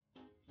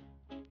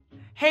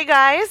Hey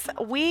guys,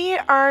 we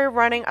are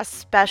running a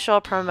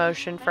special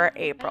promotion for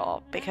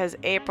April because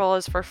April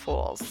is for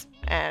fools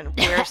and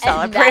we're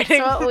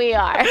celebrating. And that's what we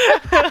are.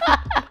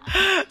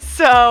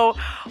 So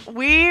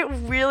we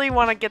really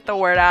want to get the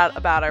word out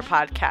about our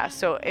podcast.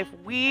 So if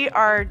we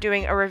are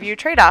doing a review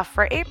trade-off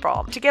for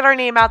April to get our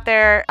name out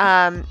there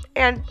and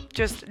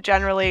just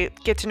generally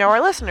get to know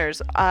our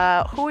listeners,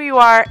 who you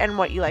are and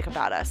what you like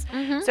about us.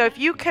 Mm-hmm. So if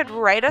you could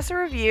write us a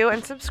review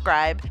and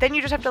subscribe, then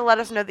you just have to let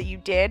us know that you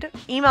did.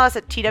 Email us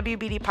at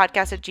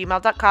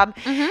twbdpodcast@gmail.com.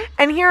 Mm-hmm.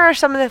 And here are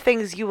some of the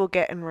things you will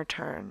get in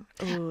return.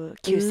 Ooh,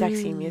 cue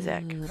sexy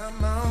music.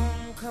 Come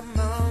on, come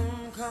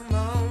on, come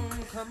on,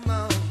 come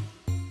on.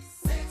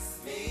 Sex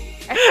me.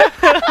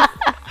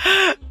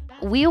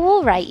 We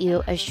will write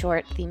you a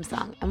short theme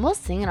song and we'll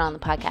sing it on the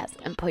podcast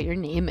and put your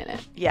name in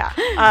it.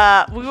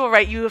 Yeah. We will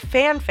write you a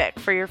fanfic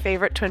for your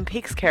favorite Twin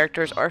Peaks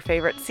characters or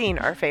favorite scene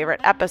or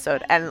favorite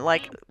episode. And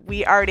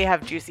we already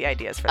have juicy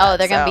ideas for that. Oh,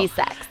 they're going to be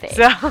sexy.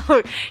 So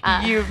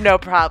you've no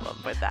problem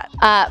with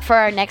that. For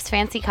our next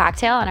fancy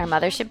cocktail on our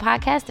Mothership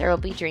podcast, There Will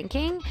Be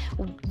Drinking,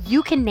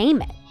 you can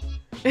name it.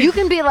 You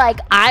can be like,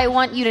 I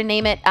want you to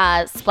name it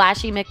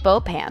Splashy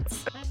McBow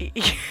Pants.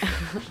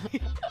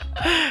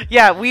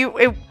 Yeah,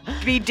 it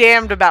be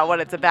damned about what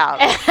it's about.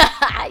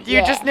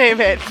 You just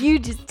name it. You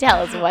just tell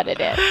us what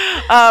it is.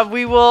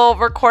 We will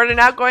record an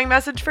outgoing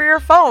message for your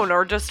phone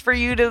or just for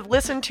you to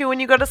listen to when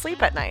you go to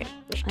sleep at night.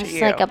 It's to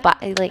you. like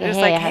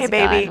hey,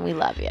 baby, we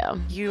love you.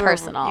 You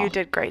Personal. You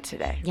did great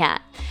today. Yeah.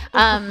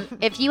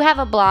 If you have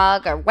a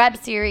blog or web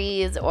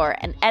series or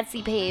an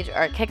Etsy page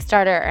or a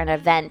Kickstarter or an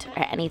event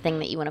or anything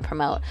that you want to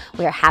promote,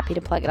 we are happy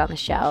to plug it on the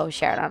show,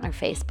 share it on our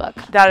Facebook.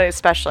 That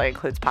especially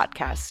includes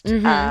podcasts.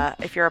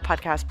 Mm-hmm. If you're a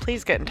podcast,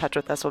 please get in touch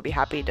with us. We'll be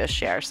happy to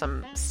share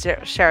some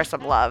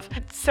love.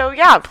 So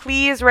yeah,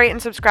 please rate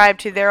and subscribe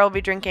to There Will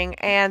Be Drinking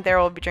and There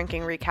Will Be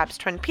Drinking Recaps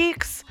Twin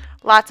Peaks.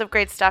 Lots of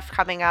great stuff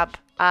coming up,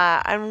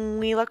 and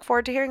we look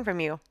forward to hearing from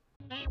you.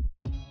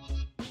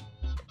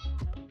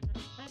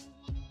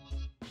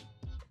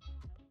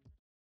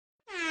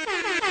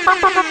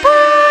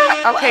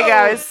 Okay,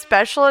 guys,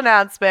 special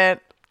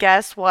announcement.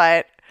 Guess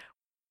what?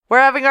 We're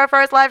having our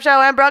first live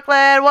show in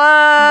Brooklyn.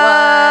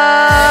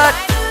 What?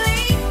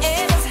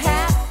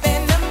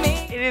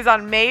 It is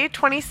on May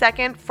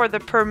 22nd for the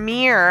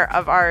premiere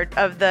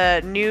of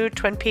the new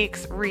Twin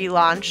Peaks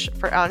relaunch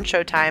on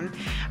Showtime.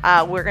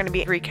 We're going to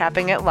be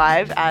recapping it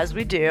live as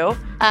we do.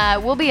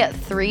 We'll be at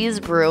Threes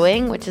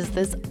Brewing, which is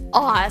this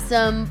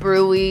awesome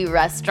brewery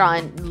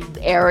restaurant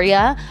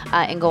area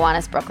in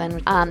Gowanus,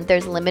 Brooklyn.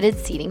 There's limited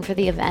seating for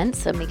the event,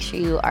 so make sure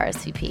you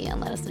RSVP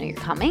and let us know you're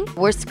coming.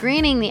 We're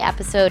screening the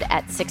episode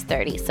at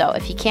 6:30, so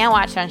if you can't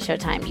watch it on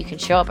Showtime, you can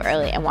show up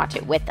early and watch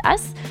it with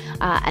us.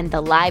 And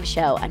the live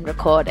show and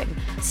recording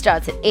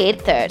starts at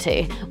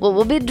 8:30. Well,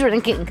 we'll be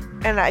drinking.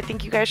 And I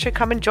think you guys should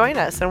come and join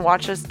us and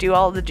watch us do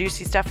all the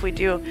juicy stuff we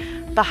do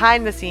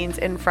behind the scenes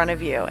in front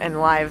of you in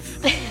live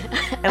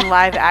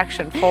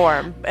action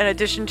form. In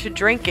addition to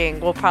drinking,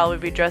 we'll probably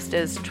be dressed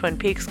as Twin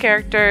Peaks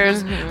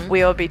characters. Mm-hmm.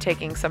 We will be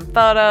taking some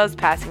photos,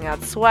 passing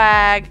out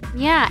swag.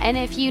 Yeah, and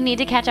if you need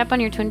to catch up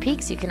on your Twin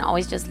Peaks, you can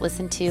always just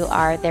listen to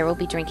our There Will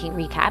Be Drinking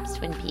Recaps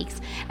Twin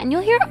Peaks, and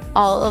you'll hear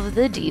all of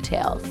the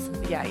details.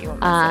 Yeah, you won't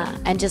miss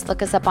it. And just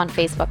look us up on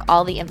Facebook.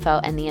 All the info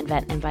and the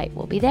event invite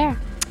will be there.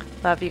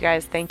 Love you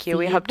guys. Thank you. See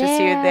We you hope to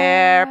see you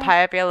there.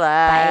 Pie up your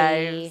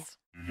lives.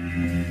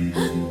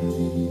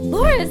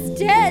 Laura's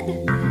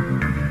dead.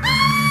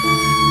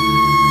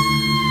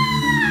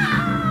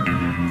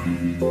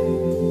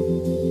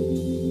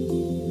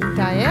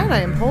 Diane, I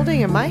am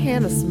holding in my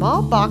hand a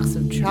small box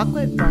of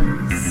chocolate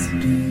bunnies.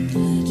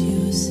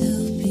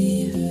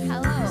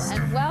 Hello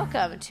and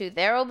welcome to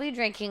There Will Be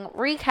Drinking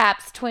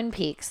Recaps Twin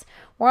Peaks.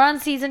 We're on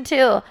season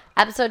 2,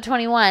 episode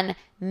 21,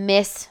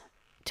 Miss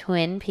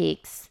Twin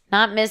Peaks.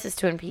 Not Mrs.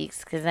 Twin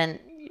Peaks, because then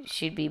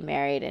she'd be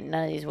married and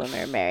none of these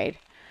women are married.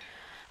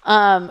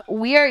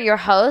 We are your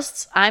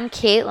hosts. I'm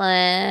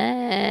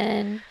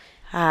Caitlin.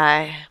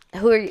 Hi.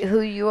 Who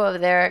are you over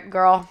there,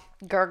 girl?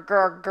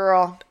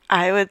 Girl.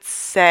 I would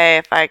say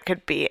if I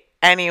could be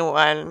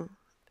anyone,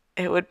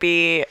 it would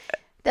be...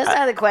 That's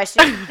not the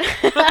question.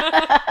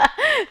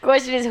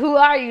 Question is, who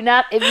are you?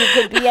 Not if you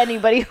could be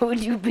anybody, who would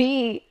you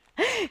be?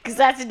 Because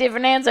that's a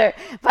different answer.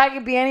 If I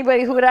could be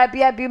anybody, who would I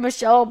be? I'd be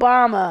Michelle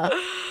Obama,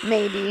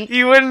 maybe.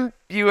 You wouldn't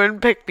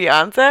pick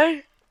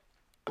Beyonce?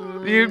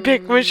 You'd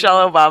pick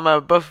Michelle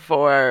Obama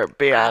before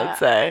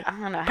Beyonce. I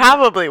don't know.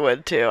 Probably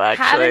would too,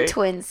 actually. Having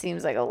twins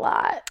seems like a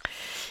lot.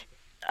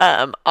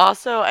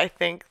 Also, I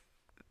think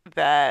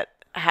that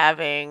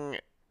having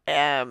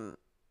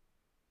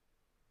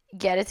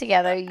Get it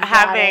together. You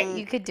having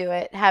you could do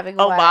it. Having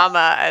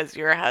Obama as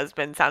your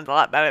husband sounds a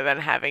lot better than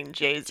having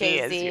Jay-Z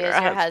as your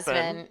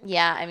husband.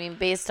 Yeah, I mean,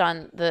 based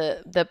on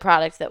the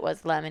product that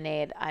was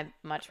Lemonade, I'd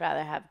much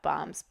rather have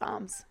bombs.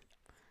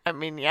 I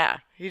mean, yeah,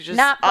 he's just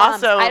Not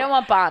bombs. also. I don't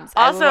want bombs.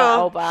 Also, I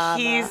want Obama.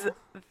 he's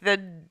the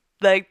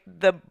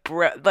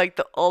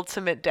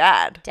ultimate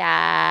dad.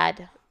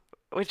 Dad.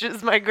 which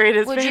is my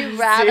greatest Would you fantasy.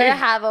 rather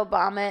have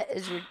Obama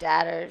as your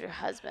dad or your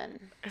husband?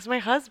 It's my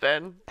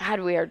husband.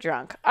 God, we are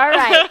drunk. All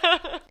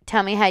right.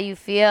 Tell me how you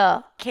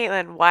feel.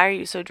 Caitlin, why are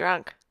you so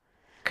drunk?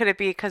 Could it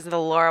be because of the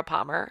Laura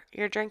Palmer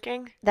you're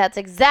drinking? That's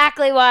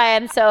exactly why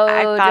I'm so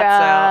I drunk.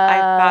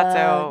 thought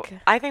so.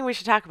 I think we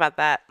should talk about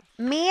that.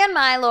 Me and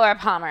my Laura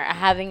Palmer are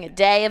having a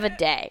day of a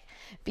day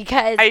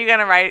because Are you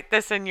gonna write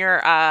this in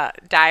your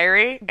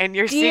diary and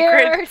your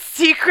Dear-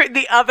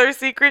 the other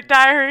secret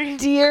diary?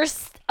 dear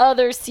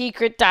other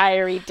secret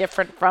diary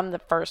different from the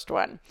first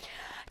one.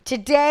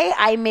 Today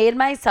I made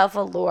myself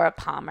a Laura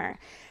Palmer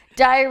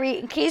diary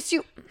in case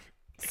you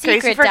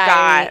case you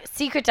forgot.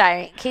 Secret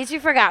diary. In case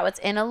you forgot what's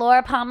in a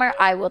Laura Palmer,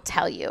 I will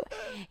tell you.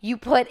 You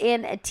put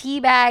in a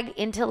tea bag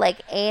into like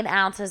 8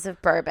 ounces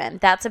of bourbon.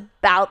 That's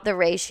about the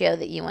ratio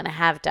that you want to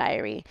have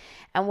diary.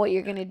 And what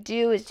you're going to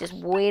do is just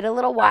wait a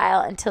little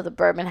while until the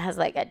bourbon has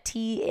like a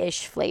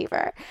tea-ish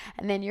flavor.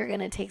 And then you're going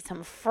to take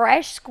some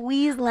fresh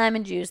squeezed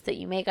lemon juice that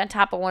you make on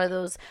top of one of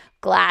those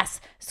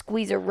glass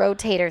squeezer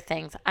rotator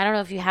things. I don't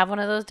know if you have one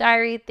of those,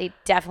 diary. They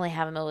definitely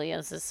have them at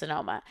Leo's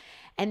Sonoma.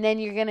 And then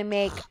you're going to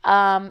make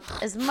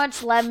as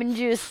much lemon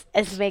juice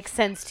as makes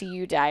sense to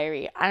you,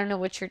 diary. I don't know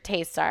what your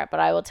tastes are, but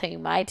I will tell you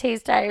my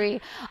taste,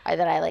 diary, are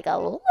that I like a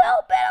little bit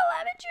of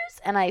lemon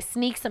juice and I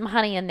sneak some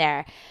honey in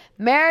there.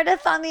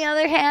 Meredith, on the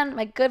other hand,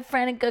 my good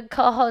friend and good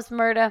co-host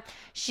Murda,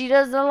 she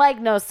doesn't like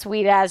no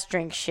sweet-ass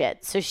drink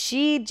shit. So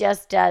she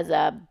just does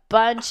a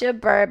bunch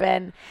of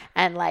bourbon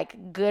and like a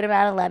good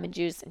amount of lemon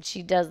juice. And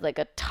she does like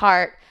a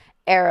tart,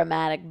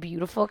 aromatic,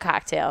 beautiful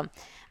cocktail.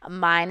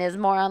 Mine is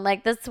more on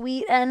like the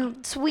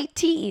sweet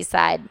tea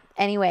side.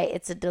 Anyway,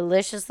 it's a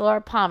delicious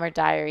Laura Palmer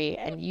diary,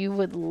 and you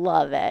would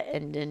love it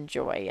and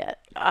enjoy it.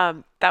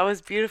 That was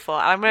beautiful.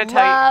 I'm going to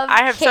tell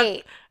Love you.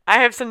 Kate. I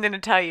have something to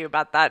tell you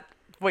about that.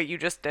 What you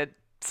just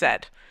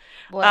said.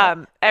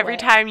 What? Every What?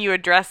 time you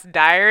addressed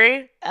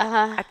diary,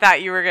 I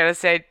thought you were going to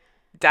say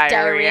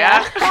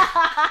diarrhea.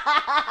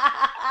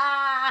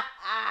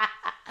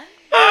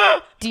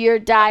 Dear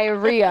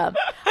diarrhea,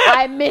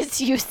 I miss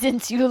you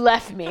since you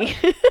left me.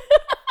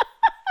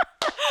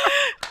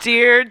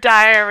 Dear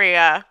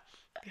diarrhea,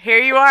 here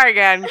you are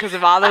again because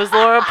of all those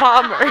Laura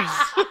Palmers.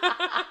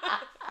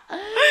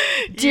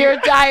 Dear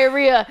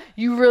diarrhea,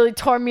 you really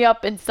tore me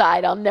up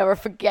inside. I'll never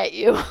forget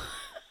you.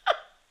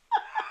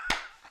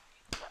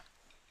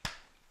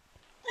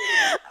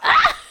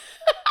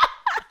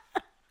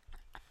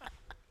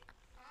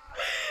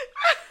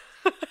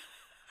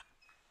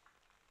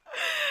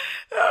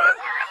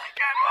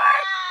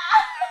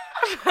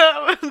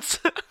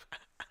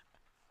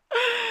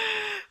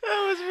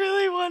 That was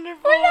really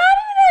wonderful. We're not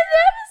even in the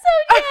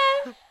episode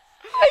yet.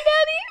 We're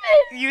not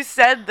even. You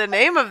said the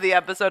name of the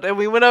episode and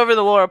we went over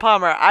the Laura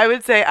Palmer. I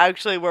would say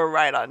actually we're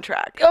right on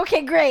track.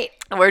 Okay, great.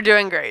 We're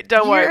doing great.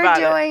 Don't worry about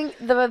it. You're doing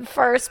the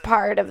first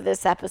part of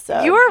this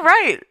episode. You were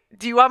right.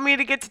 Do you want me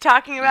to get to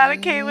talking about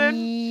it, Caitlin?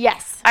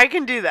 Yes. I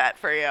can do that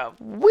for you.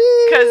 Woo.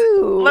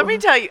 Because let me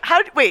tell you.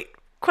 Wait,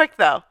 quick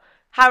though.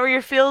 How are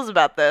your feels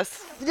about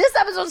this? This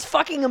episode's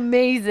fucking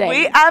amazing.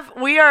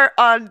 We are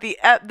on the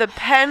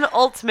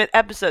penultimate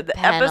episode, the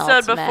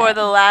episode before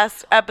the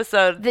last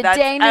episode that's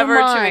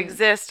ever to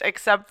exist,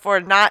 except for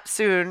not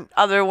soon.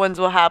 Other ones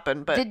will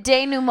happen, but the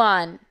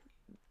denouement.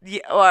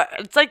 yeah, or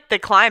it's like the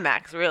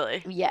climax,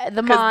 really. Yeah,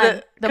 the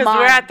mon. Because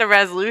we're at the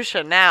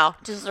resolution now.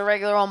 Just a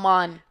regular old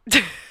mon.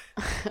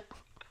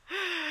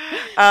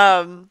 Yeah,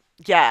 I'm.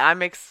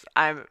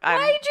 Why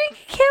are you drinking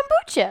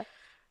kombucha?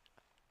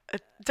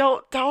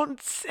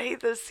 Don't say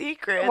the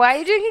secret. Why are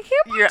you drinking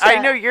kombucha? I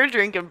know you're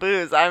drinking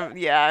booze.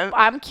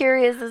 I'm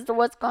curious as to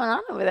what's going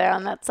on over there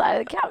on that side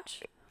of the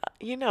couch.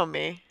 You know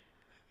me.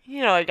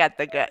 You know I got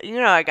the gut. You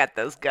know I got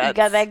those guts. You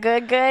got that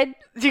good?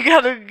 You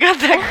got that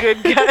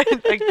good gut.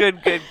 The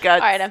good guts. All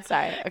right, I'm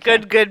sorry. Okay.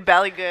 Good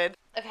belly good.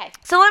 Okay.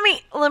 So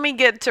let me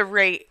get to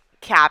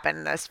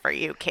recapping this for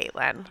you,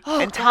 Caitlin,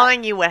 and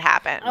telling you what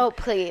happened. Oh,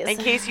 please. In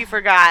case you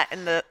forgot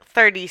in the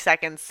 30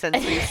 seconds since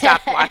we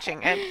stopped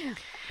watching it.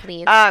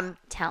 Please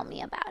tell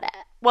me about it.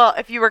 Well,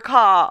 if you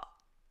recall,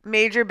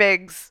 Major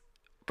Briggs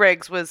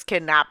was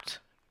kidnapped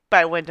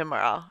by Wyndham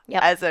Earl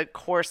as a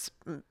horse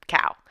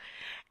cow.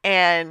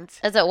 And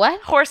Is it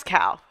what? horse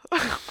cow.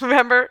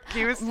 Remember?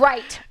 He was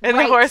Right. in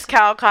the horse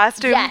cow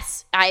costume.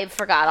 Yes, I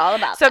forgot all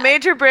about So that.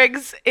 Major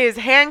Briggs is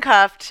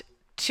handcuffed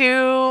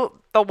to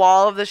the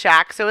wall of the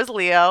shack. So is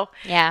Leo.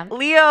 Yeah.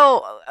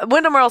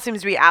 Wyndham Earl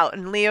seems to be out,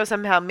 and Leo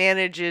somehow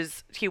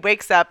he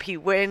wakes up,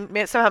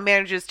 somehow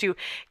manages to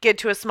get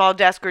to a small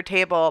desk or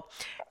table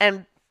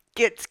and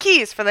gets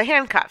keys for the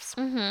handcuffs.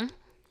 Mm-hmm.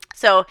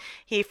 So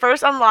he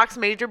first unlocks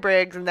Major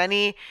Briggs, and then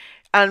he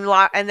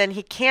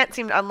can't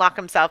seem to unlock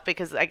himself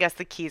because I guess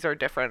the keys are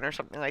different or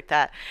something like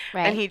that.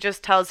 Right. And he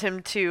just asks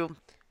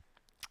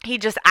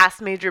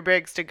Major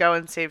Briggs to go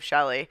and save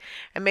Shelley.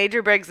 And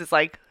Major Briggs is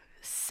like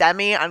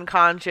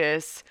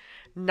semi-unconscious,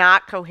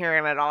 not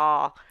coherent at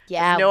all.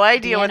 Yeah, Has no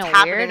idea being what's a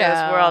happening in this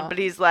weirdo. world, but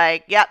he's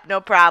like, yep,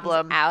 no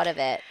problem. Out of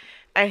it.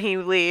 And he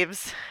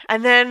leaves.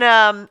 And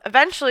then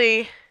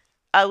eventually,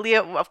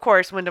 Leo, of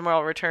course, Wyndham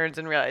Earl returns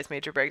and realizes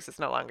Major Briggs is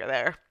no longer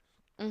there.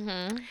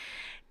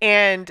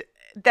 And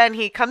then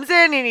he comes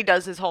in and he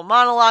does his whole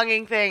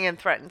monologuing thing and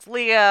threatens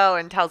Leo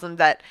and tells him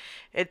that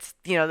it's,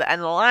 the end of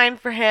the line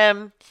for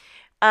him.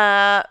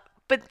 But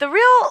the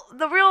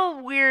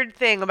real weird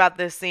thing about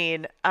this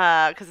scene,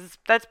 because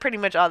that's pretty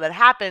much all that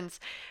happens,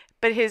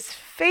 but his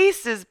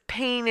face is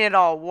painted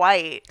all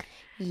white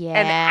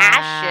and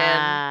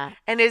ashen,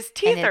 and his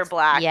teeth are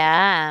black.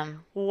 Yeah.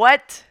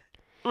 What?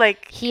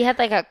 Like, he had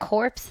like a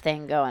corpse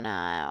thing going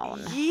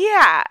on.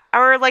 Yeah.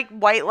 Or like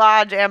White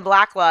Lodge and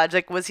Black Lodge.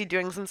 Like, was he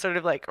doing some sort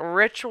of like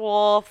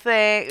ritual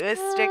thing,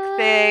 mystic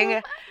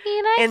thing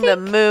I in the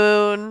think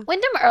moon?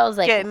 Wyndham Earle's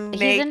like, getting he's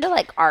naked. into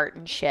like art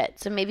and shit.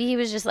 So maybe he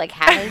was just like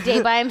having a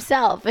day by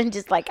himself and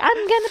just like,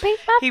 I'm gonna paint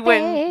my He face.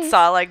 went and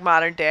saw like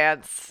Modern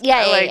Dance.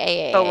 Yeah, like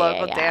yeah, the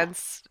local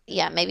dance.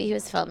 Yeah, maybe he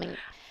was filming.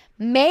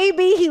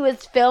 Maybe he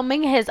was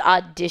filming his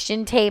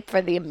audition tape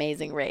for The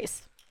Amazing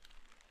Race.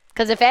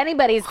 Because if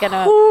anybody's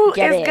gonna Who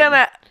get is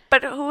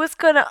in, who is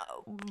gonna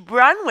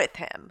run with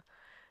him?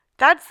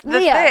 That's the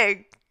Leo.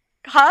 thing.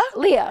 Huh?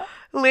 Leo.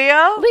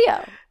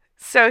 Leo?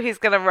 So he's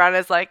gonna run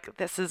as like,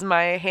 this is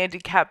my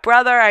handicapped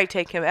brother. I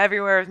take him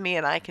everywhere with me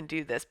and I can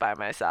do this by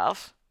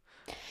myself.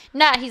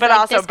 Nah, he's But like,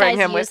 also this bring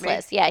guy's him with me.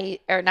 useless. Yeah,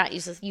 or not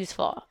useless,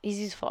 useful. He's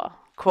useful.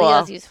 Cool.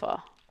 Leo's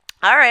useful.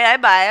 All right, I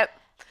buy it.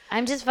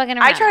 I'm just fucking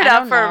around. I tried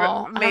out for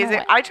know.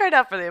 amazing. I tried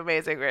out for the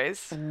Amazing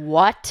Race.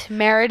 What,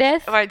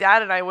 Meredith? My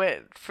dad and I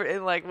went for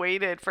and like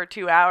waited for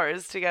 2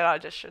 hours to get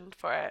auditioned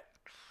for it.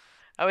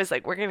 I was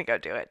like, "We're gonna go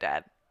do it,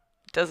 Dad.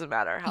 Doesn't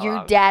matter how Your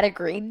long." dad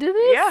agreed to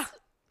this? Yeah,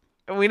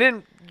 and we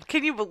didn't.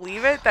 Can you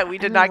believe it that we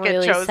did I'm not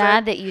really get chosen?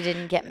 sad that you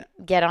didn't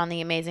get on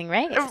The Amazing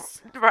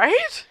Race.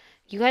 Right?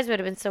 You guys would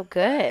have been so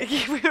good.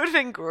 We would have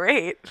been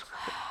great.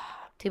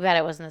 Too bad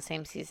it wasn't the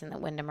same season that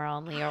Wyndham Earle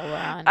and Leo were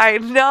on. I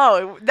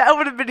know that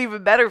would have been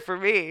even better for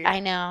me. I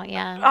know,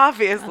 yeah.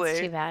 Obviously. That's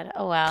too bad.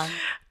 Oh, well.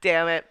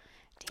 Damn it.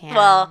 Damn.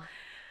 Well,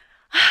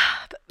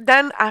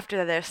 then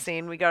after this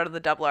scene, we go to the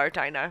Double R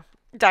diner,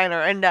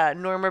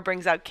 and Norma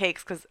brings out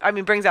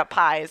brings out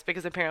pies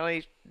because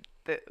apparently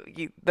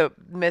the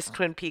Miss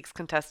Twin Peaks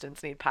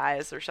contestants need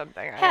pies or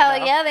something. I don't Hell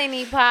know. yeah, they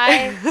need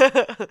pie.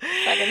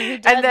 Fucking who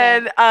And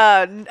then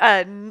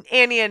doesn't?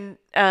 Annie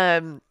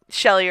and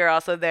Shelly are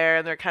also there,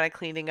 and they're kind of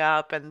cleaning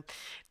up, and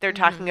they're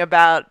talking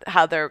about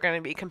how they're going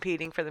to be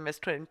competing for the Miss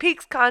Twin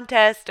Peaks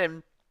contest,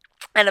 and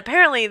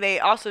apparently they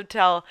also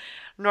tell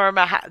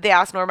Norma, they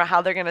ask Norma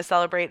how they're going to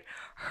celebrate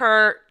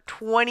her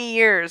 20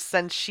 years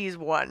since she's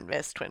won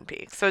Miss Twin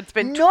Peaks. So it's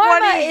been Norma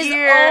 20 is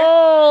years.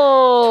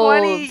 old.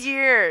 20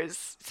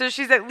 years. So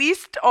she's at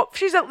least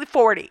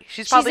 40.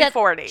 She's probably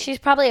 40. She's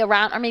probably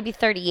around, or maybe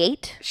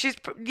 38.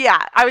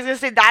 Yeah, I was going to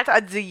say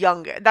that's the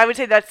youngest. I would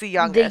say that's the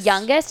youngest. The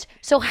youngest?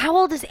 So how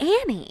old is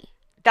Annie?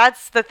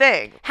 That's the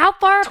thing. How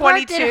far apart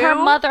did 22? her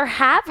mother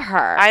have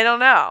her? I don't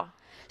know.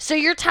 So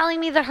you're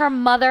telling me that her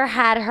mother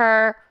had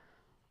her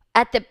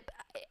at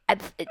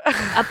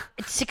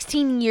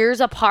 16 years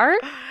apart?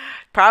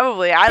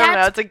 Probably. I don't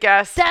know. It's a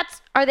guess.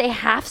 Are they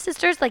half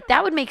sisters? Like,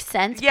 that would make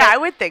sense. Yeah, but I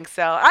would think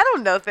so. I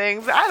don't know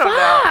things. I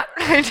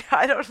don't know.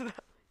 I don't know.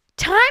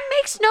 time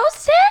makes no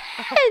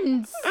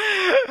sense.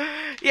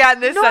 Yeah,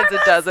 in this sense,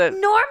 it doesn't.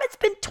 Norma's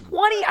been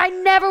 20. I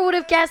never would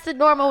have guessed that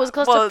Norma was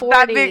close to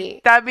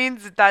 40. That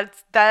means that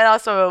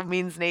also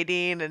means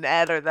Nadine and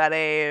Ed are that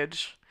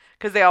age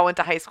because they all went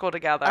to high school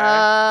together.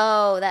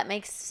 Oh, that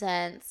makes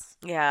sense.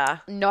 Yeah.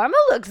 Norma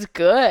looks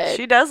good.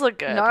 She does look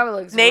good. Norma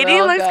looks Nadine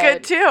real looks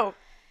good. good too.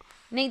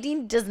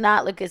 Nadine does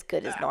not look as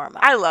good as Norma.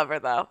 I love her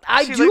though.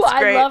 I She do. looks I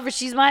great. love her.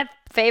 She's my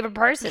favorite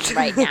person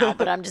right now.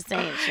 But I'm just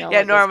saying. She don't Yeah,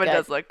 look as Norma good.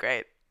 does look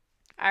great.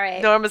 All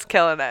right. Norma's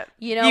killing it.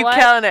 You know what?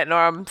 killing it,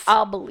 Norms.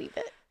 I'll believe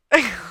it.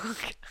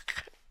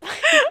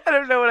 I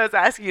don't know what I was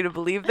asking you to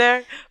believe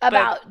there.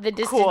 About but the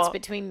distance cool.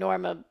 between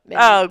Norma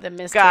and the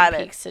Miss got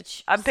Twin it.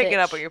 Peaks I'm picking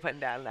up what you're putting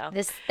down now.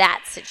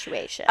 That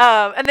situation.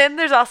 And then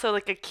there's also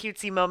like a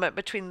cutesy moment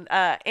between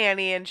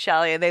Annie and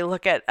Shelly, and they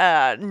look at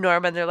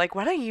Norma and they're like,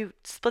 "Why don't you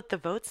split the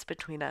votes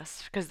between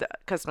us?"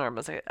 Because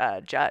Norma's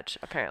a judge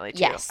apparently too,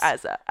 Yes.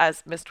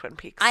 as Miss Twin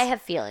Peaks. I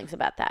have feelings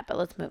about that, but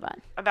let's move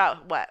on.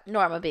 About what?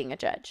 Norma being a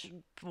judge.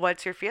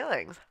 What's your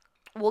feelings?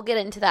 We'll get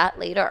into that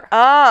later.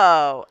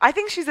 Oh, I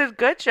think she's a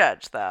good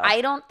judge though.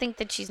 I don't think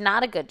that she's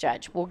not a good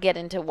judge. We'll get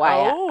into why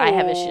I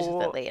have issues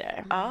with it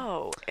later.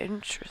 Oh,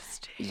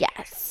 interesting.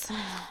 Yes.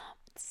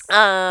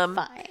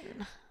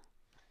 Fine.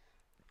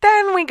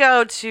 Then we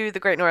go to the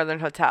Great Northern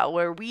Hotel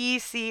where we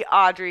see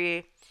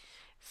Audrey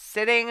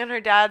sitting in her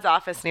dad's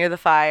office near the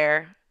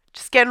fire,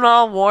 just getting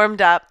all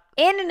warmed up.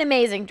 In an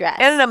amazing dress.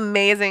 In an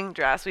amazing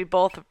dress. We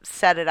both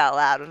said it out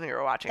loud when we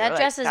were watching. That We're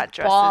dress is that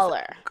dress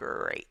baller. Is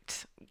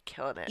great.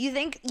 Killing it. You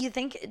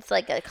think it's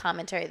like a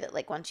commentary that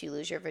like once you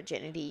lose your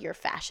virginity, your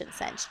fashion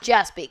sense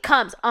just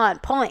becomes on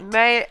point.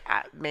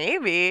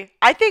 Maybe.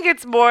 I think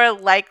it's more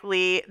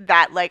likely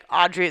that like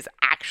Audrey is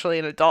actually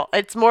an adult.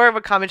 It's more of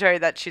a commentary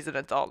that she's an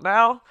adult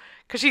now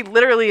because she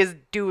literally is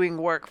doing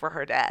work for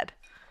her dad.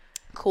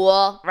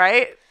 Cool.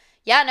 Right?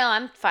 Yeah, no,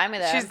 I'm fine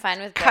with it. I'm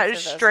fine with both of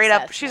those straight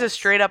up. She's a assessments.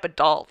 straight up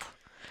adult.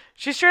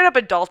 She's straight up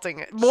adulting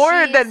it. More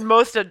She's- than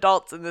most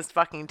adults in this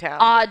fucking town.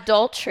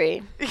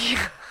 Adultery.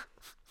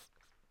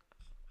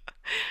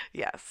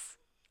 Yes.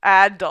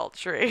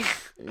 Adultery.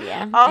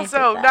 Yeah. I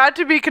Also, did that. not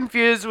to be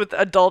confused with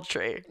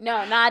adultery.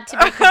 No, not to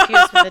be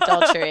confused with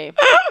adultery.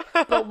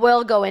 But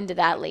we'll go into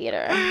that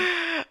later.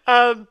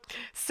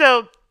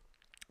 So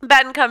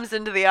Ben comes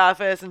into the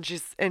office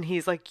and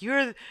he's like,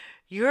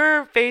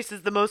 your face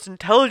is the most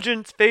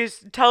intelligent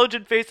face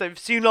I've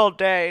seen all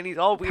day, and he's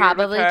all weird.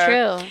 Probably with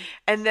her. true.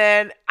 And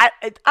then I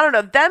don't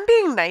know, them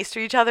being nice to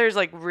each other is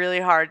like really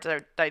hard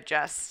to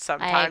digest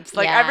sometimes.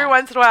 Like yeah. every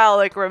once in a while,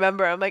 like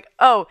remember, I'm like,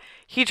 oh,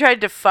 he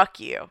tried to fuck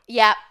you.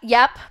 Yep.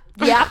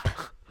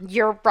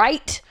 You're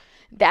right.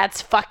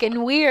 That's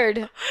fucking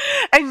weird.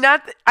 And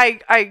not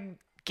I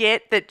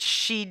get that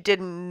she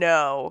didn't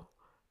know,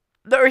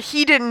 or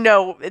he didn't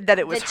know that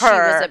it was That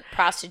her. she was a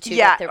prostitute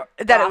Yeah, at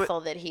the that it was-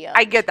 brothel that he owned.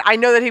 I get that. I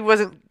know that he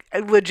wasn't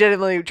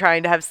legitimately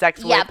trying to have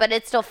sex Yeah, with. but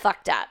it's still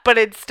fucked up. But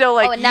it's still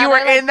like and now you were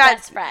they're, like, in that.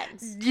 best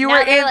friends. You Now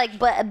were they're in. like,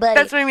 buddy.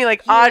 That's what I mean.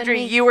 Like you and Audrey,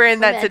 me, you were in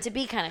we're that. meant to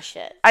be kind of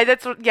shit.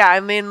 That's what. Yeah, I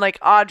mean, like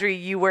Audrey,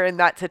 you were in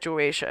that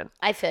situation.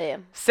 I feel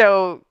you.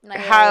 So No,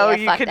 yeah, how yeah,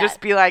 you fuck could that.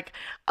 just be like,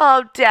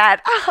 oh,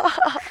 Dad,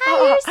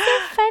 Oh, you're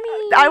so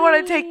funny. I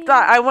want to take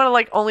that. I want to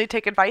like only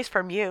take advice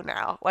from you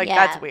now. Like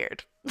Yeah. that's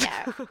weird.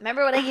 Yeah.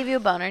 Remember when I gave you a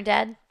boner,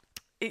 Dad?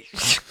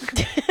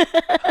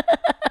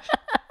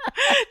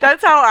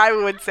 That's how I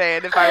would say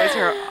it if I was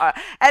her.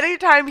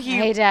 Anytime he,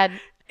 Hey, Dad.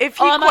 if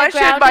he Oh, am I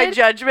questioned my grounded?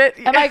 judgment,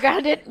 Am I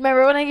grounded?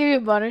 Remember when I gave you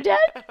a boner, Dad?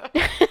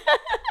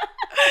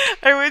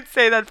 I would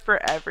say that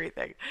for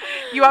everything.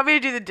 You want me to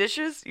do the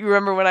dishes? You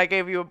remember when I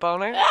gave you a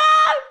boner?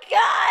 Oh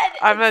God!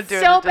 I'm not It's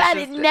doing so the bad.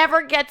 dishes. It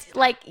never gets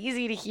like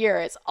easy to hear.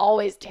 It's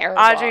always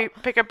terrible. Audrey,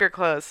 pick up your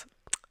clothes.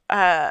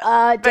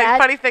 But Dad.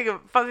 funny thing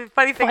Funny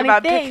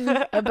about thing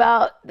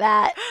about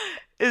that.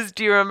 is,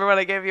 do you remember when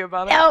I gave you a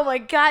boner? Oh my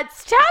God!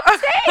 Stop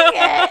saying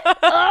it.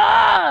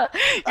 Ugh.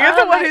 You're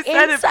the one my who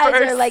said it insides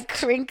first. are like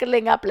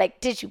crinkling up like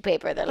tissue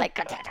paper. They're like,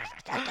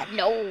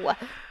 no.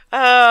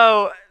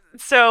 Oh,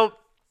 so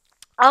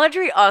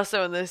Audrey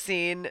also in this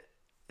scene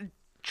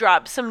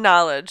drops some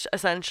knowledge,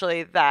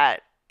 essentially,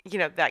 that, you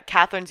know, that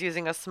Catherine's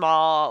using a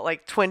small,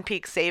 like, Twin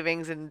Peaks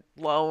savings and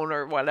loan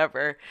or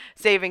whatever,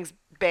 savings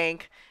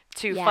bank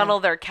to Yeah. funnel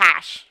their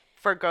cash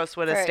for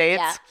Ghostwood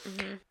Estates. Yeah.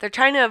 Mm-hmm. They're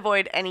trying to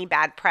avoid any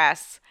bad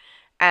press,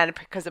 and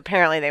because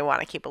apparently they want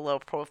to keep a low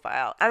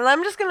profile. And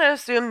I'm just going to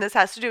assume this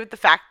has to do with the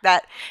fact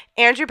that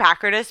Andrew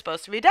Packard is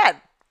supposed to be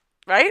dead,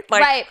 right?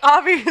 Like, Right.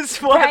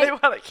 obvious why Right. they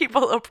want to keep a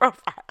low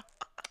profile.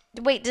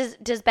 Wait,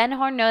 does Ben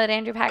Horn know that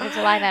Andrew Packard's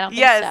alive? I don't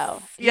Yes.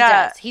 think so.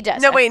 Yeah. He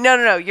does. No, Okay. wait.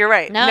 No. You're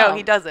right. No, No.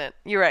 he doesn't.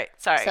 You're right.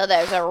 Sorry. So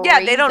there's a yeah,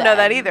 they don't know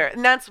that reason. either.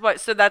 And that's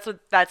what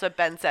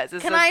Ben says.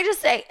 Can I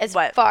just say, as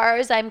What? far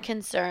as I'm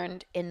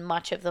concerned, in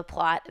much of the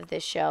plot of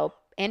this show,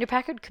 Andrew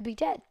Packard could be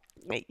dead,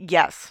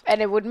 Yes.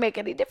 and it wouldn't make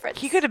any difference.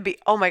 He could have been.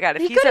 Oh my God.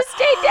 If He he's could have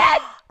stayed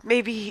dead.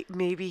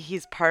 maybe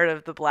he's part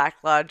of the Black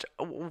Lodge,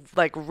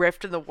 like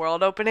rift in the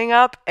world opening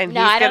up, and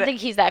No, he's I don't gonna- think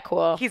he's that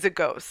cool. he's a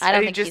ghost. I don't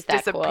and think he he's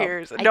just that cool.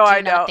 disappears. I No, do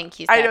I not know. think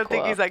he's I that don't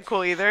think cool. he's that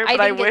cool either. I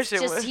But I think wish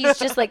it's it just was. he's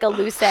just like a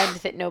loose end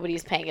that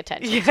nobody's paying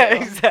attention Yeah, to.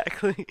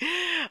 exactly.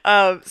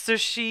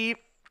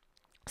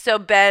 So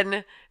Ben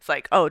is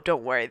like, oh,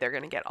 don't worry, they're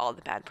gonna get all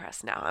the bad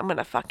press now. I'm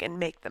gonna fucking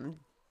make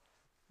them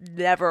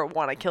never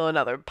want to kill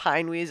another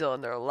pine weasel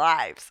in their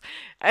lives.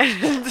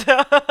 And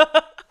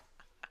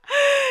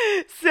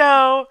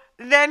so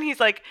then he's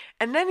like,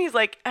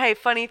 hey,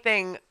 funny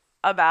thing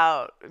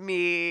about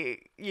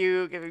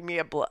you giving me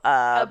a boner?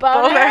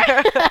 boner.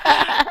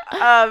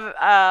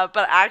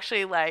 But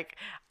actually, like,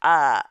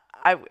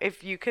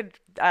 if you could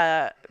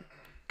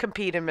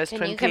compete in Miss Can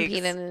Twin you Peaks,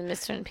 compete in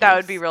Miss Twin Peaks? that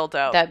would be real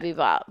dope. That'd be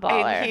baller.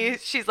 And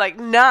she's like,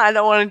 nah, I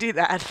don't want to do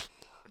that.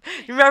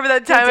 You remember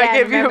that time I Dad,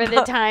 gave you a remember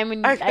the time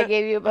when I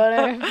gave you a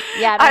boner?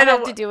 Yeah, I don't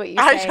have to do what you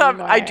say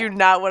anymore. I do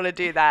not want to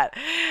do that.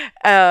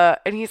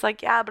 And he's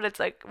like, yeah, but it's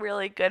like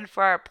really good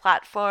for our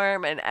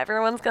platform and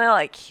everyone's going to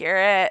like hear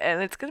it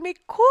and it's going to be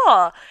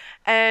cool.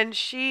 And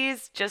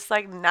she's just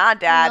like, nah,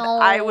 Dad,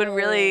 I would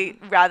really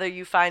rather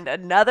you find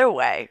another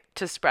way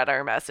to spread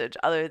our message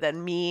other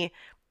than me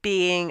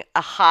being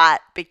a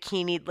hot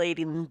bikini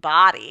laden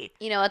body.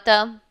 You know what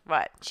though?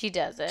 What? She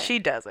does it. She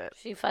does it.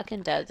 She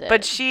fucking does it.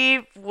 But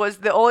she was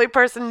the only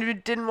person who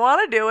didn't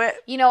want to do it.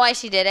 you know why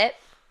she did it?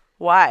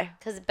 Why?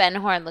 Because Ben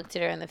Horn looked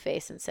at her in the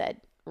face and said,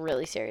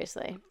 really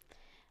seriously,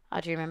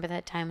 Audrey, remember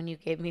that time when you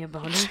gave me a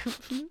boner?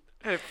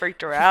 It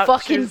freaked her out.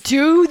 Fucking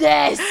do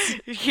this.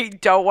 He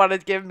don't want to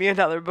give me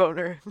another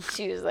boner.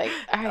 She was like,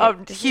 all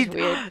right, this is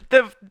weird.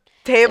 The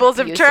tables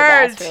have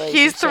Abusive-ass turned. He's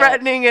relationship.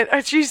 threatening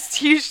it.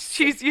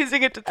 She's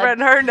using it to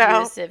threaten her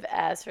now. Abusive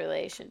ass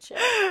relationship.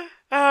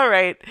 All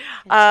right.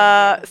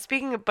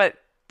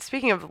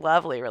 Speaking of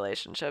lovely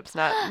relationships,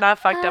 not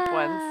fucked up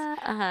ones.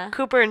 Uh-huh.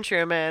 Cooper and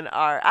Truman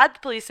are at the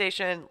police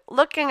station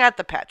looking at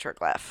the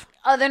petroglyph.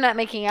 Oh, they're not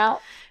making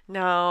out?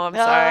 No, I'm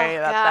sorry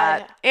about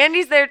God. that.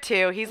 Andy's there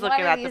too. He's One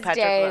looking of at the these petroglyph.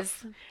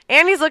 days.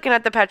 Andy's looking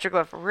at the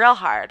petroglyph real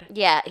hard.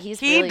 Yeah, he's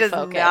He really does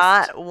focused.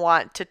 not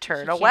want to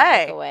turn He can't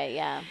away. look away,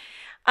 yeah.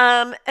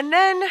 And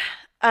then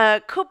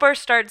Cooper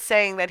starts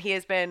saying that he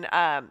has been.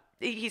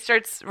 He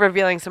starts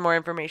revealing some more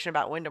information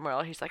about Wyndham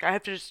Earl. He's like, I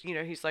have to just,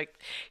 he's like,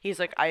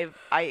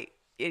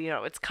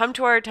 it's come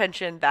to our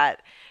attention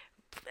that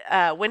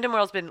Wyndham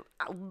Earl's been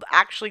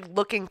actually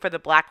looking for the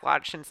Black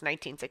Lodge since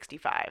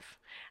 1965,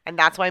 and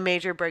that's why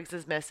Major Briggs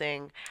is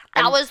missing.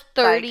 That And, was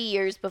 30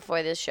 years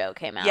before this show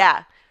came out.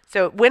 Yeah.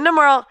 So Wyndham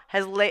Earl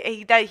has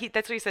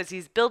that's what he says.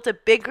 He's built a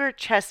bigger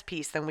chess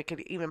piece than we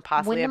could even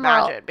possibly Wyndham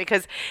Earl- imagine,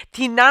 because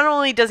he not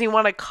only does he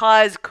want to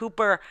cause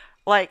Cooper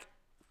like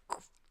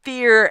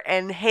fear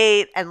and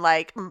hate and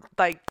like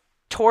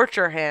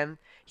torture him,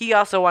 he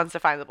also wants to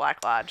find the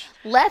Black Lodge.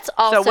 Let's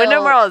also So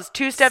Wyndham Earl is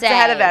 2 steps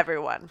ahead of say-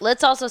 everyone.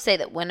 Let's also say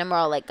that Wyndham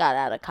Earl got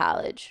out of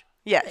college.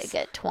 Yes.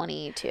 At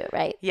 22,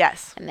 right?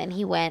 Yes. And then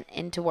he went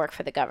into work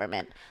for the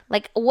government.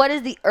 What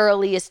is the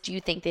earliest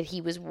you think that he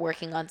was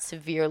working on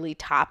severely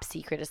top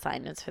secret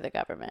assignments for the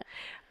government?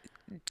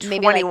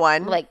 Maybe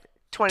 21. Like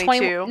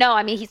 22. No,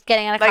 I mean he's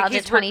getting out of college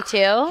at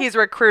 22. He's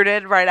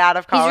recruited right out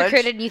of college. He's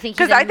recruited. And you think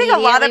he's 'Cause I think a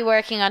lot immediately of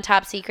working on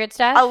top secret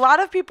stuff? a lot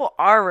of people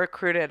are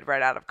recruited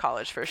right out of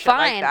college for shit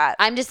Fine. like that.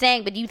 I'm just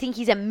saying, but do you think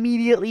he's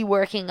immediately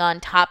working on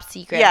top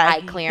secret, Yeah, high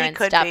he clearance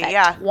could stuff be, at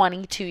yeah.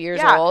 22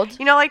 years Yeah. old?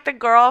 Like the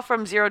girl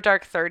from Zero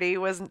Dark 30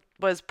 was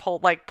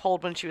pulled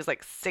when she was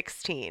like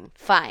 16.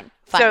 Fine.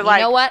 So, you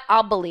like- know what?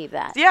 I'll believe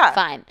that. Yeah.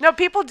 Fine. No,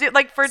 people do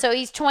for So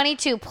he's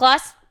 22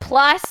 plus,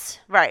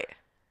 right.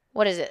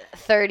 what is it?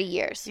 30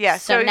 years. Yeah,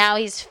 so So he's- now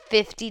he's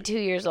 52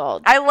 years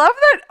old. I love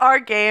that our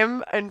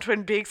game in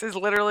Twin Peaks is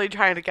literally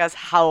trying to guess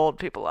how old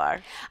people are.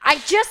 I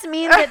just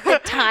mean that the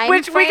time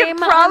Which we frame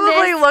could probably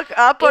on this look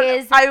up, but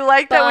is I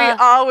like that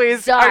we always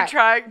bizarre. are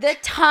trying. The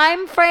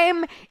time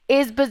frame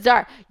is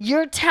bizarre.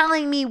 You're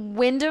telling me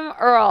Wyndham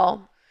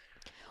Earl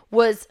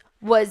was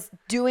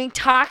doing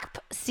top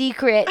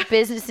secret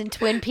business in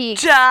Twin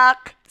Peaks.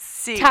 Top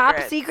secret. Top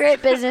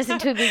secret business in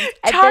Twin Peaks.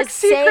 At Talk the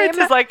Secrets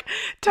same, is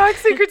Talk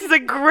Secrets is a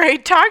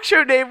great talk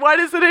show name. Why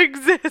does it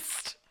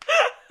exist?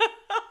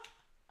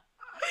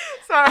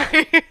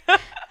 Sorry.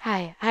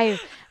 Hi.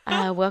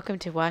 Welcome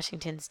to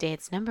Washington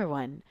State's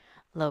 #1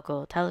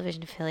 local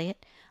television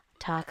affiliate,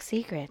 Talk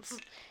Secrets.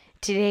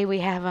 Today we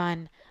have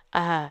on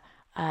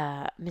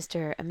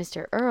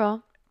Mr.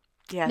 Earl.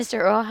 Yes. Mr.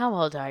 Earl, how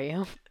old are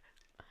you?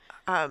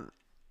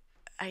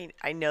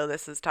 I know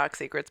this is Talk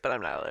Secrets, but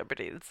I'm not at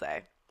liberty to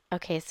say.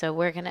 Okay, so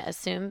we're going to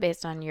assume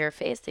based on your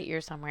face that you're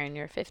somewhere in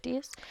your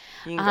 50s.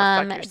 You can go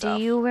fuck yourself.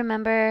 Do you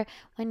remember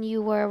when you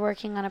were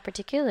working on a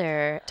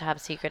particular top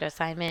secret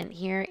assignment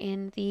here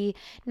in the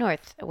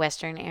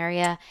northwestern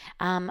area?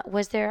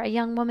 Was there a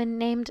young woman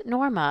named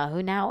Norma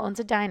who now owns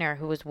a diner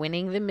who was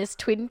winning the Miss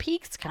Twin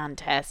Peaks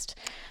contest?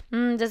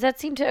 Does that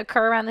seem to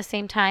occur around the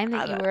same time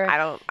that you were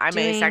I'm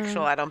doing-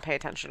 asexual. I don't pay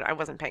attention. I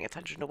wasn't paying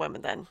attention to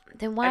women then.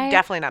 Then why? I'm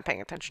definitely not paying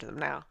attention to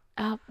them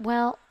now.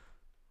 Well,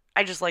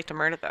 I just like to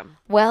murder them.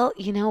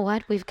 you know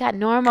what? We've got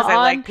Norma 'Cause on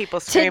I like people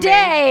screaming.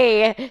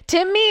 today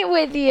to meet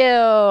with you.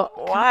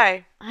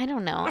 Why? I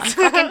don't know. I'm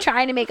fucking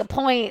trying to make a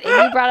point,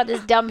 and you brought up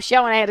this dumb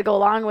show, and I had to go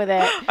along with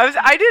it.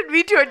 I didn't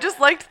mean to. I just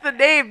liked the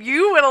name.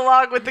 You went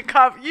along with the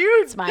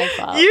It's my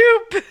fault.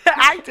 You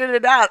acted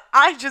it out.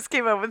 I just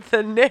came up with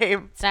the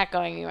name. It's not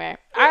going anywhere.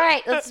 All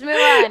right, let's move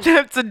on.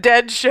 It's a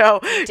dead show.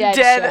 Dead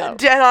show.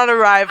 Dead on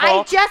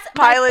arrival. My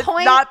pilot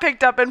point- not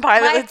picked up in My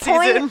pilot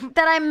season. point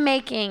that I'm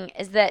making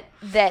is that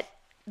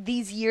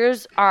these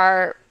years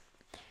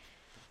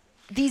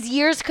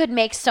could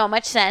make so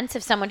much sense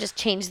if someone just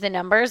changed the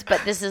numbers,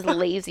 but this is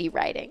lazy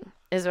writing,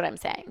 is what I'm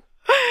saying.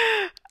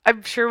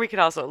 I'm sure we could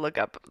also look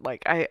up.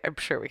 I'm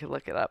sure we could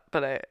look it up,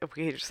 but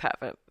we just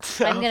haven't.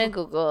 So. I'm gonna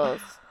Google.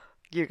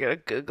 You're gonna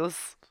Google.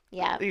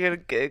 Yeah. You're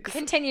gonna Googs.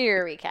 Continue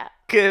your recap.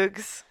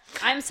 Googs.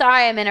 I'm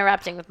sorry, I'm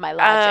interrupting with my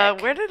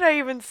logic. Where did I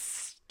even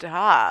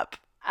stop?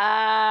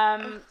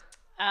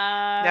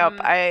 Nope.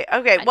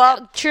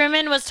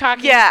 Truman was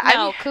talking.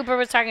 Yeah, Cooper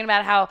was talking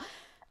about how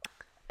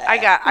I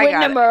got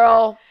Wyndham it.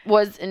 Earl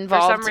was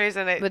involved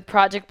reason it- with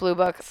Project Blue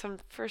Book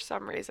For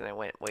some reason, it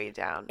went way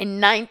down. in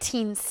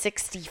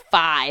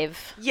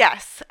 1965.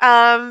 Yes.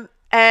 And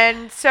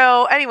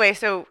so anyway,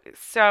 so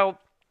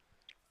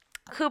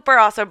Cooper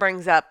also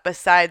brings up,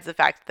 besides the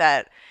fact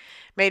that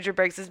Major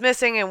Briggs is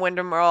missing and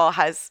Wyndham Earl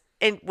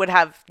would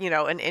have,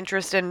 an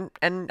interest in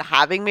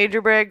having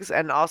Major Briggs,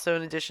 and also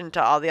in addition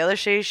to all the other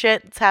shady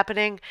shit that's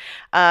happening,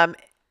 in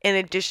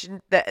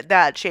addition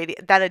that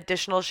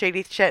additional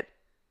shady shit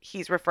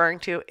he's referring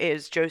to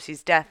is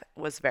Josie's death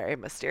was very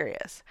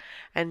mysterious.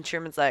 And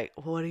Truman's like,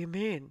 what do you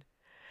mean?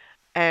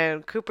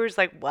 And Cooper's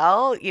like,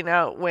 well,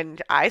 when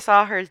I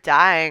saw her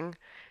dying,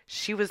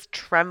 she was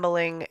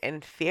trembling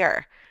in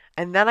fear.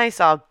 And then I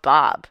saw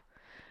Bob.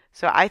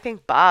 So I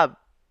think Bob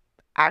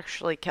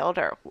actually killed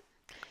her.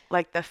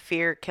 Like the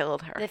fear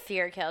killed her. The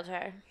fear killed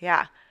her.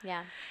 Yeah.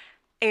 Yeah.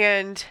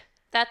 And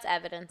That's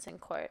evidence in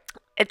court.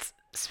 it's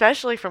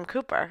especially from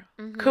Cooper.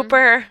 Mm-hmm.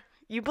 Cooper,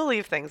 you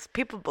believe things.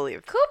 People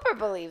believe. Cooper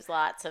believes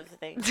lots of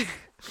things.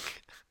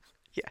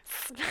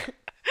 Yes.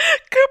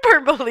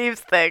 Cooper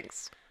believes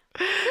Cooper's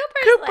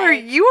Cooper,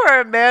 like, you are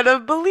a man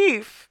of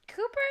belief.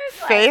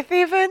 Cooper's Faith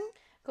even?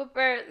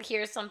 Cooper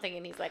hears something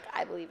and he's like,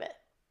 I believe it.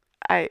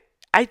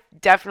 I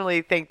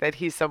definitely think that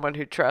he's someone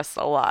who trusts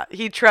a lot.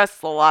 He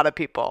trusts a lot of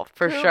people,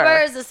 for Cooper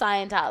sure. is a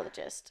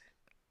Scientologist.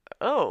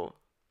 Oh.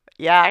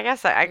 Yeah, I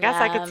guess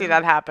I could see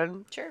that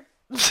happen. Sure.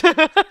 Sure.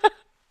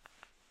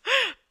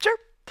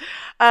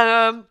 That's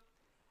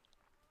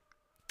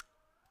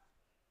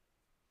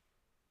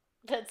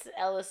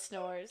Ella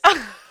snores.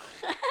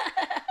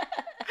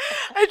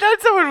 I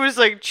thought someone was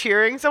like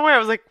cheering somewhere. I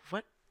was like,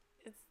 what?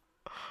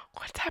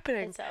 What's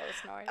happening? It's Ella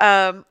snores.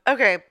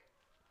 Okay.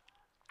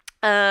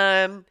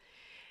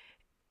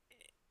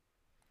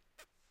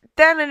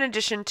 Then in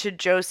addition to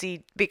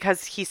Josie,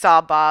 because he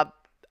saw Bob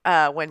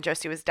when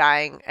Josie was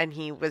dying and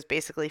he was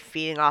basically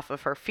feeding off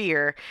of her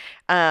fear,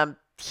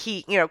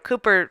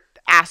 Cooper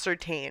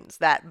ascertains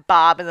that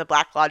Bob and the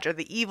Black Lodge are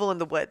the evil in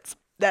the woods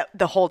that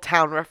the whole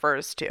town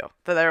refers to.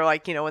 So they're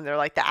like, when they're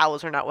like, the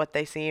owls are not what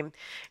they seem,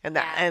 and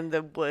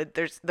the wood,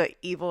 there's the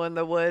evil in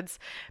the woods.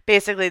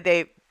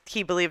 Basically,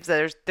 he believes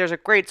that there's a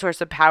great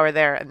source of power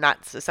there, and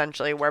that's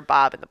essentially where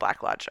Bob and the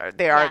Black Lodge are.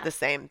 They are the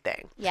same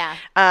thing. Yeah.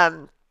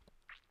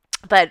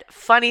 But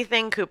funny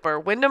thing, Cooper,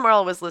 Wyndham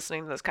Earl was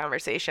listening to this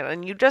conversation,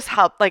 and you just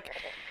helped,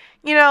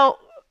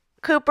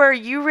 Cooper,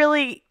 you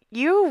really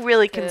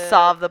can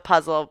solve the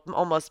puzzle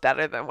almost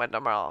better than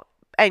Wyndham Earl.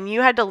 And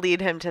you had to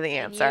lead him to the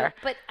answer.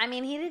 But, I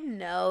mean, he didn't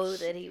know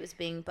that he was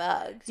being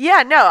bugged.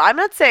 Yeah, no, I'm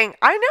not saying,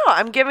 I know,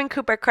 I'm giving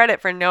Cooper credit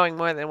for knowing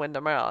more than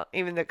Wyndham Earl,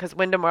 even because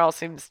Wyndham Earl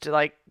seems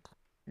to,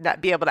 not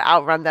be able to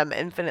outrun them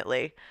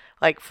infinitely,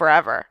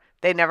 forever.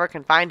 They never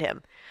can find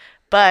him.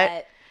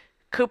 But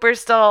Cooper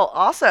still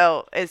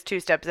also is 2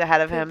 steps ahead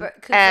of him.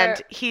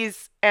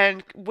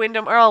 And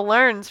Wyndham Earl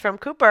learns from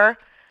Cooper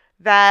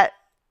that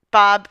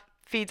Bob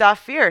feeds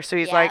off fear. So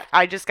he's like,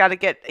 I just got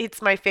to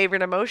it's my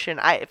favorite emotion.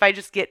 If I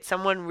just get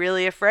someone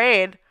really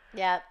afraid,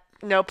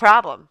 no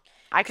problem.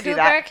 I could do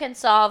that. Cooper can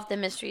solve the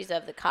mysteries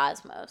of the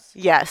cosmos.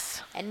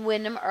 Yes. And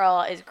Wyndham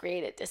Earl is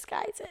great at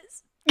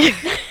disguises.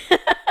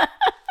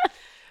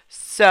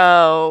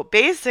 So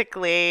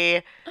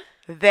basically,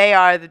 they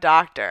are the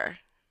Doctor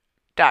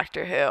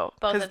Who.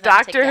 Because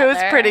Doctor Who is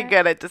pretty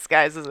good at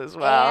disguises as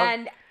well.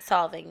 And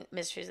solving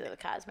mysteries of the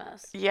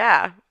cosmos.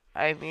 Yeah.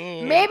 I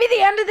mean, maybe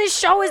the end of this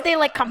show is they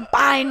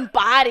combine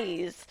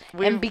bodies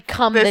and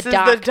become the Doctor. This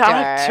is the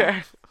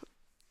Doctor.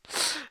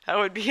 That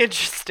would be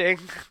interesting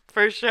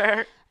for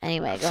sure.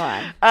 Anyway, go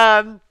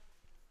on.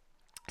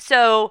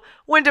 So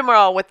Wyndham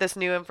Earl, with this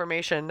new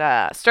information,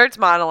 starts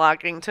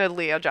monologuing to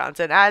Leo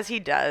Johnson, as he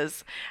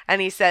does, and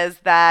he says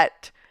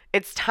that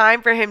it's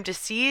time for him to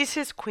seize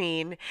his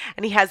queen,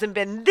 and he hasn't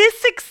been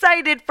this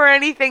excited for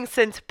anything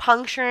since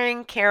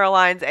puncturing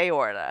Caroline's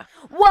aorta.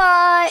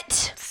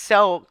 What?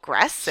 So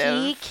aggressive.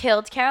 He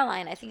killed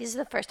Caroline. I think this is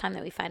the first time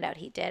that we find out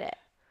he did it.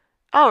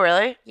 Oh,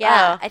 really?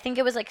 Yeah. I think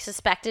it was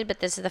suspected, but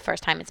this is the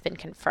first time it's been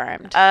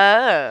confirmed.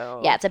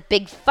 Oh. Yeah, it's a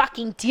big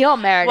fucking deal,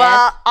 Meredith.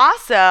 Well,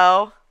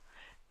 also,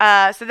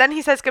 so then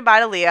he says goodbye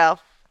to Leo,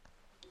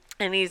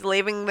 and he's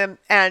leaving them,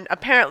 and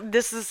apparently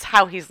this is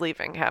how he's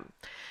leaving him.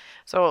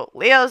 So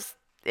Leo's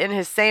in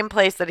his same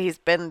place that he's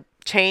been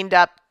chained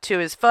up to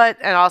his foot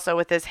and also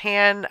with his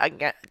hand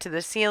to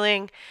the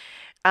ceiling.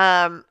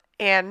 And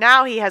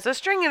now he has a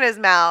string in his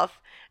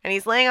mouth and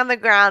he's laying on the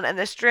ground, and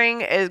the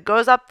string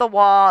goes up the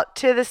wall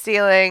to the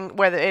ceiling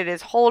where it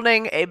is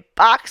holding a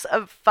box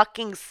of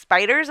fucking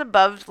spiders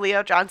above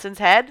Leo Johnson's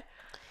head.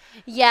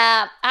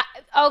 Yeah.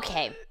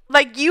 Okay.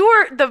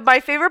 My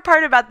favorite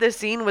part about this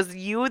scene was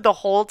you the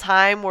whole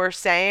time were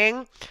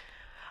saying,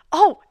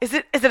 oh, is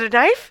it a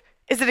knife?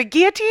 Is it a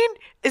guillotine?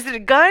 Is it a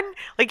gun?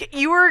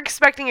 You were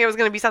expecting it was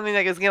going to be something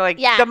that was going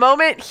to, the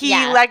moment he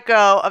let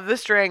go of the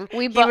string,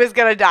 he was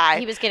going to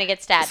die. He was going to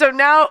get stabbed. So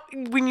now,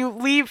 when you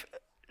leave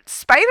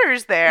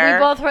spiders there. We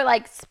both were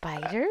like,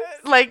 spiders?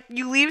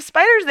 You leave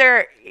spiders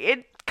there,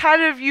 you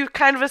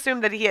kind of assume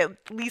that he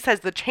at least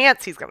has the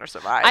chance he's going to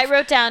survive. I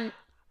wrote down,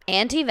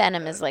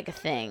 anti-venom is a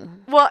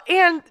thing. Well,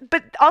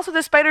 but also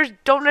the spiders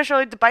don't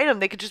necessarily have to bite him.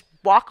 They could just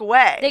walk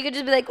away. They could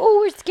just be like,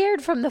 oh, we're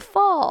scared from the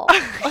fall.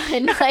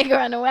 And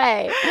run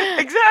away.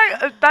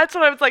 Exactly. That's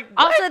what I was like.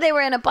 What? Also, they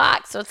were in a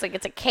box. So it's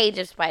it's a cage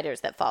of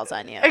spiders that falls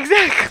on you.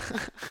 Exactly.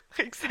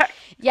 Exactly.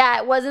 Yeah,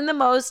 it wasn't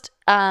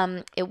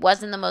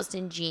the most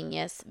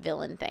ingenious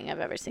villain thing I've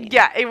ever seen.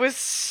 Yeah, it was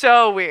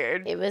so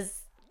weird. It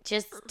was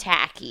just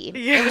tacky.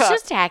 Yeah. It was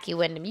just tacky,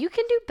 Wyndham. You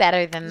can do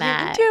better than that.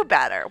 You can do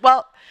better.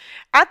 Well,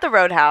 at the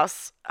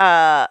Roadhouse,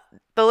 the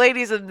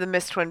ladies of the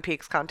Miss Twin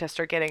Peaks contest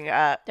are getting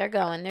they're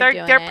doing it.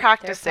 They're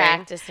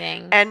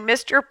practicing. And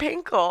Mr.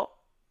 Pinkle,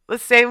 the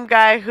same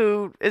guy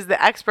who is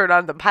the expert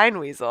on the pine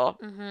weasel,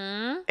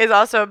 is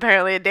also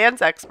apparently a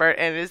dance expert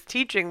and is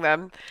teaching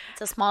them.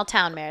 It's a small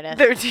town, Meredith.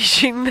 They're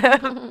teaching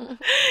them.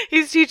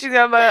 He's teaching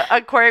them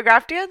a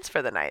choreographed dance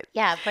for the night.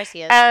 Yeah, of course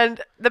he is.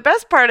 And the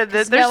best part of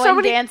this, there's so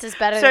many dances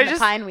better than the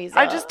pine weasel.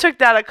 I just took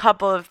down a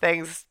couple of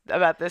things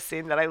about this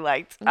scene that I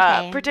liked.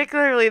 Okay.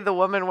 Particularly the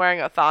woman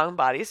wearing a thong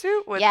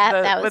bodysuit with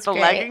that was with the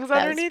great. leggings That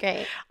was underneath.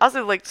 great.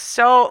 Also,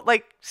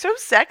 so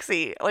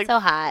sexy. Like So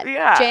hot.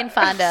 Yeah. Jane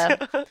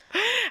Fonda.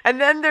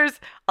 And then there's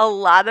a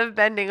lot of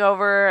bending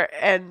over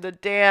and the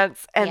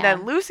dance. And Yeah.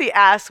 then Lucy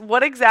asks,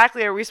 what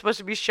exactly are we supposed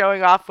to be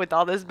showing off with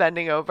all this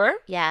bending over?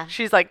 Yeah.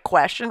 She's like,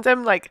 questions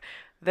him, like,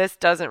 this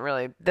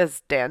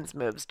dance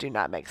moves do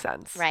not make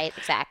sense. Right,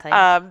 exactly.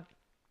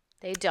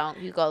 They don't.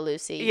 You go,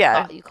 Lucy.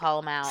 Yeah. You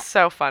call them out.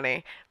 So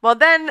funny. Well,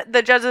 then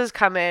the judges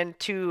come in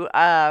to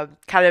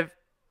kind of,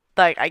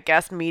 like, I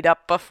guess, meet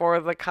up before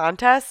the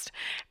contest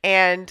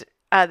and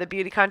the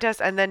beauty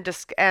contest, and then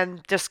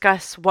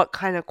discuss what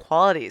kind of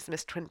qualities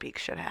Miss Twin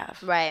Peaks should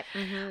have. Right.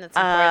 That's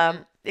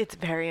important. It's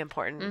very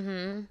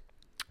important.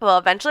 Well,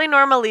 eventually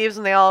Norma leaves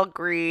and they all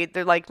agree.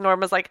 They're like,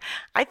 Norma's like,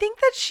 I think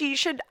that she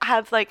should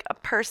have like a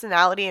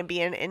personality and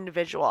be an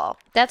individual.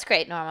 That's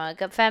great, Norma.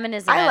 Good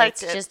feminism. I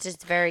liked it's it. just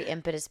its very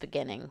impetus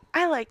beginning.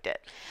 I liked it.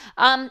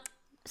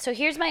 So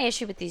here's my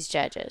issue with these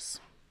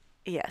judges.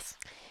 Yes.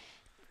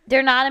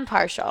 They're not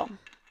impartial.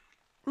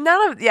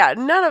 None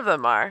of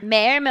them are.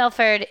 Mayor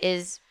Milford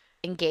is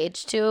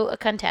engaged to a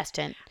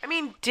contestant. I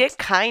mean, Dick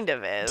kind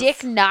of is.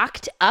 Dick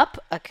knocked up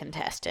a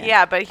contestant.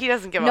 Yeah, but he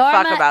doesn't give Norma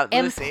a fuck about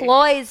Lucy.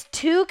 employs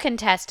 2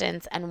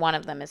 contestants, and one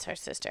of them is her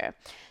sister.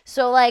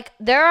 So, like,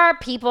 there are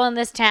people in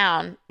this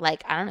town,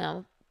 like, I don't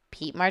know,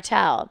 Pete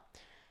Martell,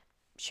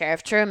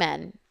 Sheriff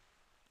Truman,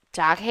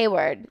 Doc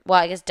Hayward.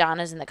 Well, I guess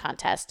Donna's in the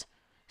contest,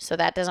 so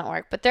that doesn't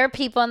work. But there are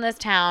people in this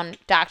town,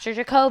 Dr.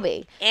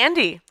 Jacoby.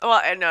 Andy.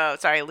 Well, no,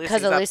 sorry, Lucy's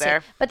Because of up Lucy.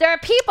 there. But there are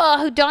people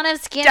who don't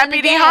have skin in the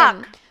Deputy game.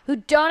 Hawk. Who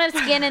don't have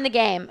skin in the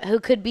game, who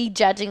could be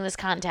judging this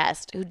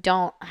contest, who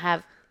don't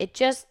have it.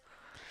 Just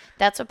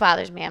that's what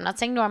bothers me. I'm not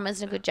saying Norma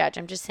isn't a good judge.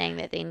 I'm just saying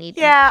that they need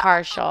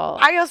impartial.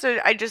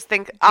 I just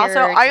think also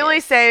I only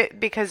judges. say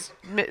because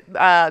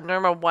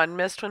Norma won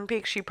Miss Twin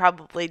Peaks, she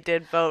probably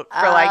did vote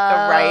for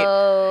like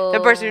the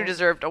person who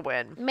deserved to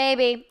win.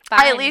 Maybe.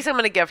 At least I'm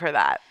gonna give her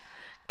that.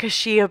 Because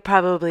she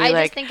probably I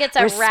like just think it's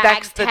a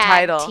respects the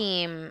title. ragtag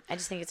team. I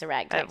just think it's a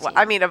ragtag team.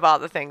 I mean, of all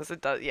the things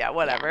it does, yeah,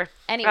 whatever.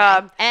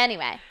 Yeah.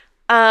 Anyway.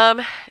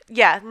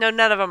 Yeah, no,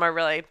 none of them are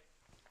really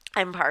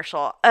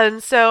impartial.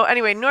 And so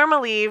anyway, Norma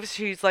leaves.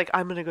 She's like,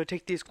 I'm gonna go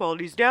take these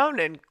qualities down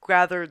and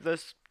gather the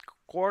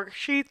score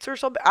sheets or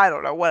something. I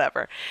don't know,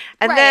 whatever.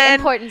 And Right, then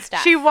important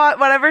stuff.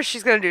 whatever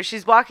she's gonna do.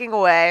 She's walking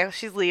away.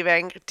 She's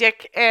leaving.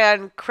 Dick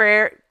and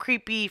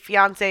creepy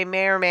fiance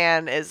Mayor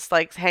Man is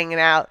like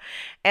hanging out,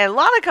 and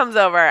Lana comes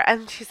over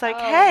and she's like,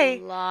 "Hey,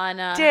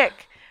 Lana.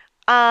 Dick,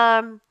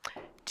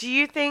 do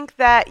you think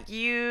that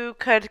you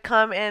could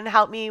come and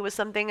help me with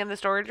something in the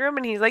storage room?"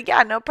 And he's like,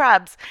 "Yeah, no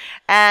probs."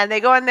 And they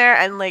go in there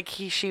and like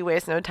she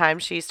wastes no time.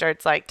 She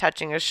starts like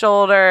touching his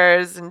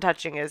shoulders and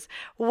touching his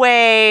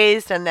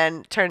waist, and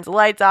then turns the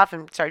lights off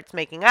and starts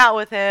making out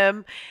with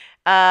him.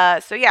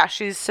 So yeah,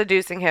 she's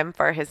seducing him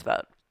for his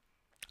vote,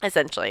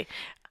 essentially.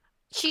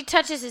 She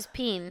touches his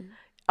peen.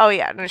 Oh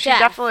yeah, no, she's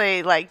Jeff.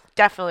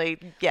 definitely,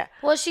 yeah.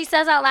 Well, she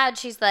says out loud,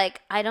 she's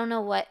like, I don't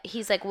know what.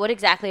 He's like, what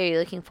exactly are you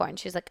looking for? And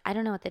she's like, I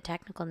don't know what the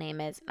technical name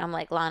is. And I'm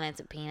like, Lana, it's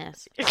a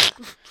penis.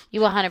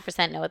 You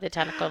 100% know what the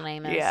technical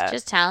name is. Yeah.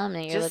 Just tell him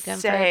that you're Just looking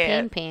for a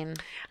say peen.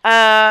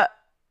 Back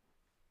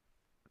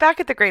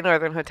at the Great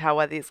Northern Hotel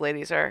while these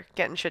ladies are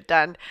getting shit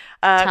done,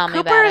 Tell me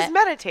Cooper about is it.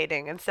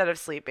 meditating instead of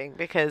sleeping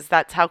because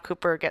that's how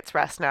Cooper gets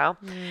rest now.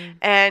 Mm.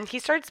 And he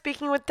starts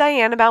speaking with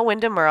Diane about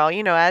Wyndham Earl,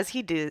 as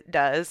he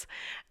does.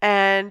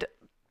 And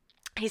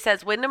he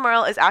says Wyndham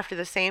Earl is after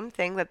the same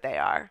thing that they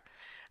are.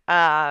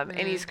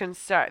 And he's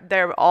concerned.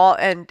 They're all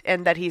and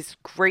that he's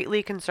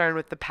greatly concerned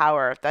with the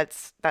power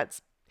that's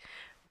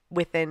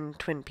within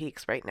Twin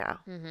Peaks right now.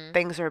 Mm-hmm.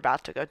 Things are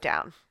about to go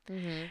down.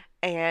 Mm-hmm.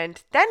 And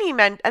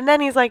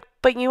then he's like,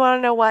 but you want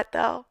to know what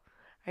though?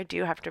 I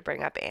do have to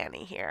bring up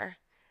Annie here,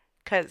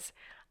 because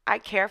I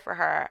care for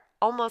her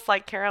almost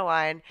like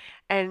Caroline,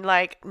 and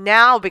like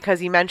now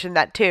because he mentioned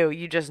that too,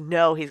 you just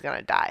know he's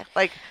gonna die.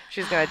 Like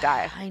she's gonna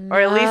die,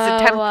 or at least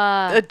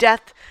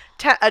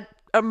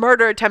a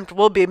murder attempt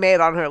will be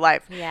made on her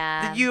life.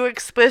 Yeah. You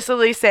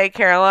explicitly say,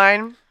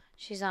 Caroline,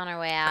 She's on her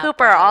way out.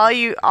 Cooper,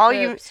 buddy. all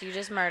you. Oops, you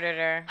just murdered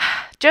her.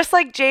 Just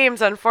like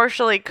James,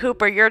 unfortunately,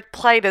 Cooper, your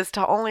plight is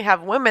to only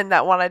have women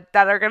that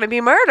are going to be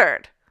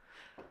murdered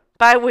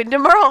by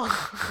Wyndham Earl.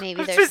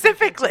 Maybe there's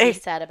specifically something to be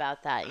said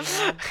about that.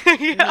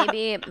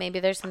 Yeah. Maybe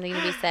there's something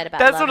to be said about.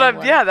 That's what loving I'm.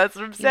 women. Yeah, that's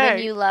what I'm saying.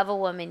 When you love a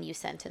woman, you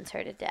sentence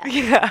her to death.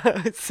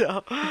 Yeah,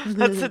 so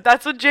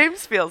that's what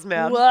James feels,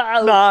 man.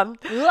 Wow. Man.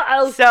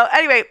 Wow. So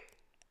anyway,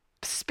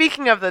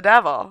 speaking of the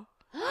devil,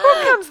 who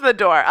comes to the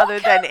door other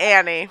than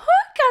Annie? Who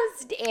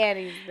comes to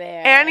Annie's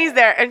there? Annie's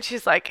there, and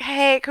she's like,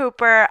 "Hey,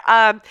 Cooper,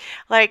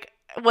 like,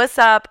 what's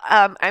up?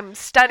 I'm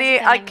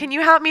studying. Like, can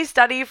you help me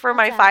study for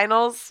my up?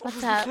 finals?"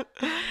 What's up?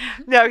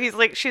 No,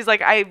 she's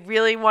like, "I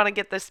really want to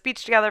get this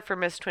speech together for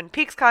Miss Twin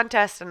Peaks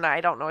contest, and I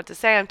don't know what to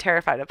say. I'm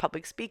terrified of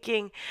public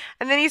speaking."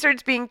 And then he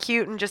starts being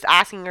cute and just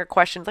asking her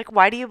questions like,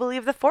 "Why do you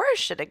believe the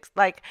forest should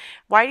like?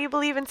 Why do you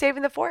believe in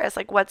saving the forest?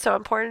 Like, what's so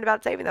important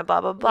about saving them?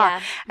 Blah blah blah."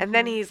 Yeah. And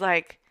then he's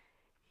like,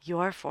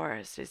 your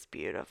forest is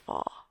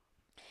beautiful.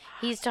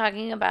 He's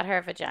talking about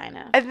her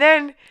vagina. And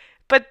then,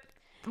 but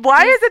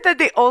why is it that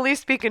they only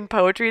speak in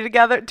poetry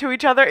together to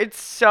each other?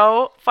 It's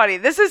so funny.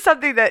 This is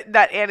something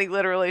that Annie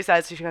literally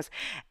says. She goes,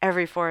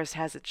 every forest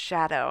has its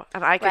shadow,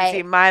 and I can Right.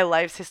 see my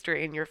life's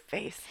history in your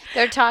face.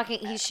 They're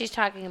talking. She's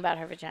talking about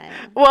her vagina.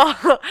 Well,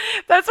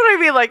 that's what I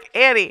mean. Like,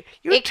 Annie,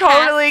 you It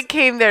totally casts-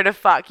 came there to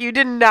fuck. You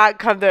did not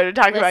come there to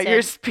talk about your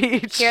Listen,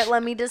 speech. Here,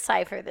 let me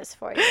decipher this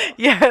for you.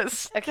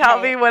 Yes. Tell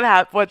Okay. me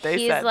what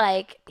they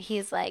said.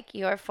 He's like,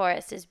 your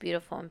forest is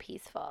beautiful and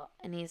peaceful,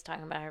 and he's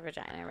talking about her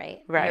vagina,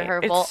 right? Right. Her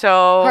It's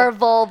so- her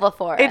vulva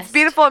forest. It's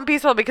beautiful and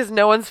peaceful because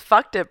no one's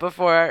fucked it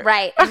before.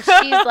 Right. And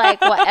she's like,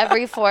 well,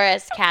 every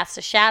forest casts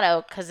a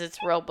shadow because it's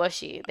real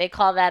bushy. They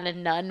call that a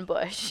nun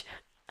bush.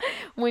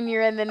 When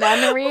you're in the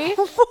nunnery,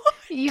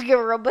 you get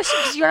real bushy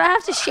because you don't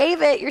have to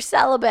shave it. You're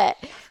celibate.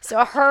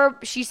 So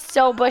she's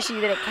so bushy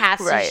that it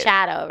casts Right. a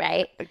shadow,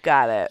 right?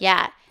 Got it.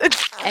 Yeah.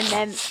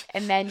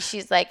 And then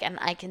she's like, and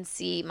I can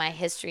see my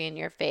history in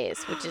your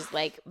face, which is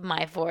like,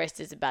 my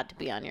forest is about to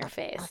be on your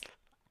face.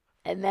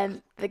 And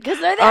then because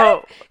they're there,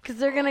 Oh. because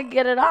they're gonna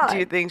get it on. Do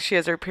you think she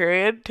has her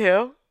period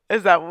too?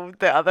 Is that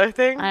the other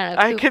thing? I don't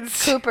know. I can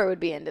see. Cooper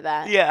would be into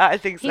that. Yeah, I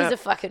think so. He's a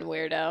fucking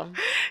weirdo.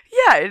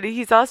 Yeah, and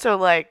he's also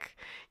like,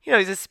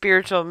 he's a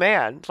spiritual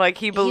man. Like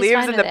he believes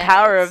fine in the with it.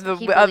 power of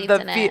He the believes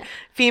in it.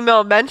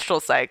 female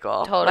menstrual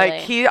cycle. Totally. Like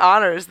he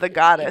honors the He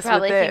goddess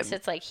probably within. thinks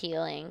it's like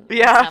healing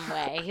Yeah. in some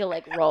way. He'll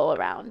like roll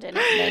around in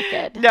it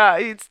naked.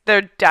 No,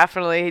 they're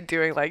definitely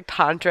doing like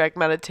tantric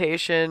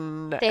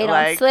meditation. They don't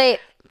like, sleep.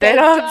 They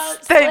don't.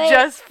 They sleep.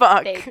 just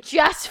fuck. They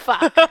just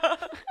fuck.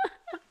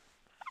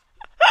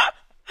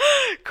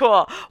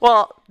 Cool.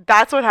 Well,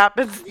 that's what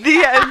happens at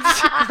the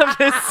end of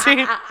this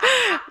scene.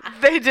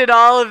 They did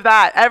all of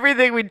that.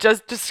 Everything we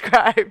just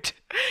described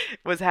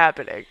was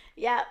happening.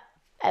 Yep.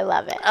 I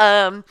love it.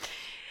 And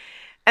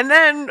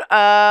then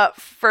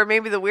for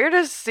maybe the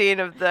weirdest scene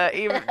of the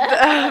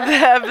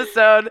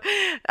episode,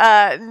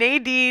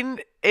 Nadine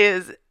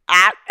is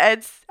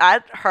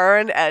at her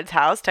and Ed's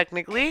house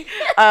technically,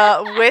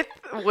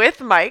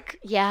 with Mike.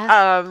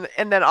 Yeah.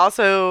 And then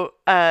also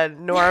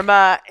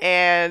Norma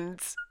and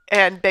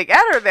Big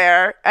Ed are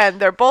there, and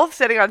they're both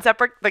sitting on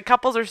separate. The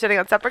couples are sitting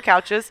on separate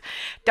couches.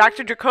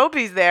 Dr.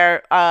 Jacoby's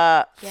there,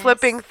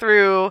 flipping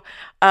through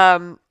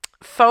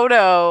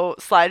photo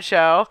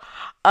slideshow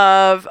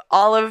of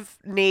all of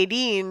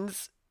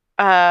Nadine's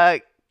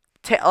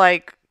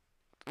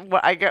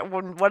what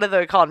are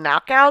they called,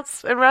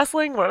 knockouts in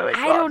wrestling? What are they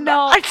called? I don't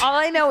know. All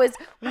I know is,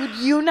 would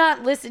you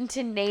not listen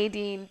to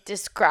Nadine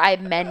describe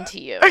men to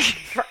you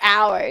for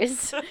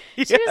hours?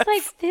 She was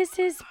like, "This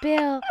is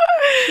Bill.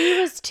 He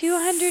was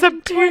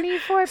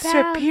 224 pounds.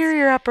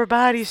 Superior upper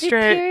body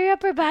strength. Superior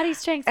upper body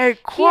strength. And He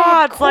had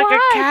quads like a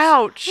quads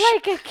couch.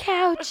 Like a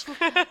couch.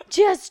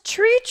 Just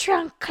tree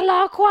trunk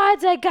claw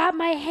quads I got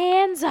my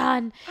hands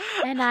on.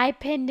 And I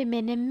pinned him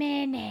in a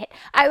minute."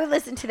 I would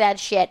listen to that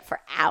shit for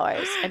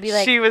hours. I'd be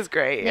like, She was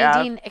great. Yeah.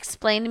 Nadine,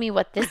 explain to me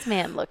what this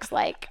man looks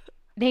like.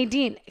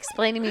 Nadine,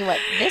 explain to me what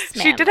this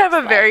man She did have a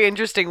looks very like.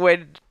 interesting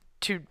way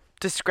to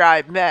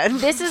describe men.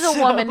 This is a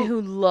woman who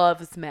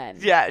loves men.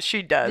 Yeah,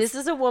 she does. This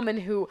is a woman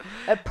who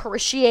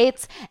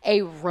appreciates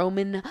a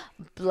Roman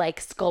like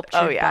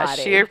sculptured Oh yeah,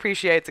 body. she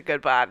appreciates a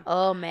good bod.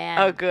 Oh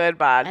man. A good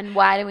bod. And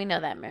why do we know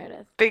that,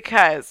 Meredith?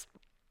 Because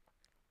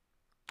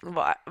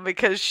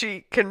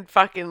she can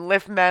fucking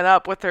lift men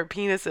up with her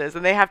penises,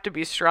 and they have to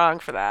be strong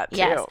for that too.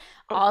 Yes.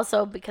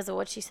 Also because of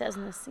what she says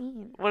in the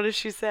scene. What does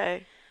she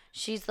say?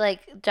 She's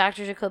like,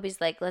 Dr.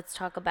 Jacoby's like, "Let's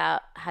talk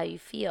about how you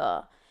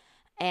feel."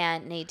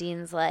 And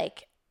Nadine's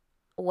like,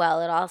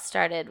 "Well, it all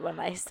started when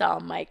I saw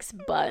Mike's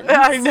buns."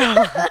 I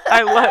know.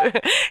 I love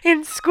it.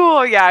 In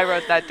school, yeah, I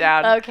wrote that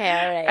down. Okay,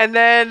 all right.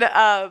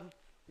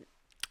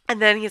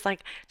 And then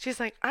she's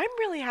like, "I'm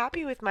really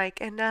happy with Mike,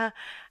 and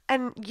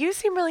you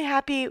seem really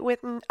happy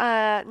with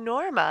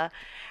Norma."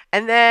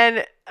 And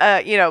then,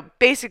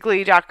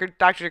 basically, Dr.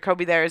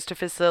 Jacoby there is to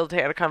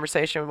facilitate a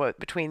conversation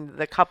between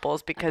the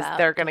couples because About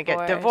they're going to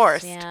get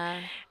divorce, divorced. Yeah.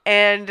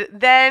 And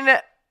then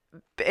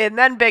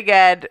Big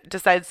Ed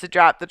decides to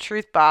drop the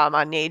truth bomb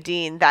on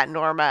Nadine that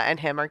Norma and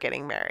him are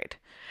getting married.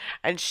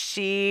 And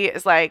she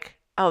is like,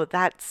 "Oh,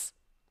 that's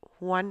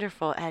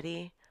wonderful,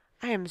 Eddie.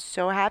 I am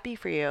so happy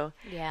for you."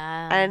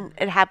 Yeah. And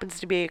it happens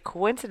to be a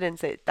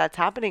coincidence that's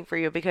happening for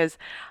you because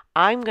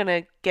I'm going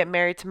to get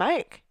married to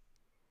Mike.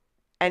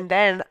 And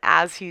then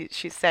as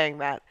she's saying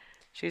that,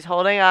 she's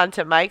holding on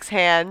to Mike's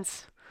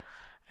hands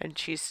and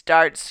she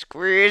starts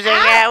squeezing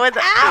it with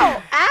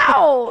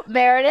Ow,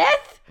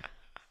 Meredith.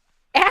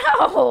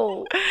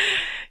 Ow.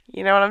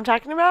 You know what I'm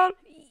talking about?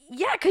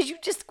 Yeah, because you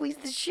just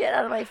squeezed the shit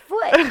out of my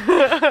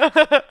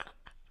foot.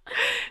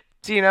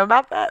 Do you know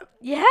about that?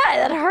 Yeah,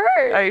 that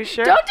hurt. Are you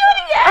sure? Don't do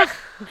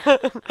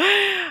it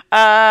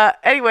again.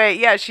 Anyway,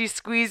 yeah, she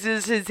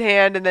squeezes his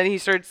hand and then he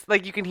starts,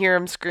 like, you can hear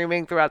him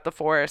screaming throughout the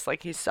forest.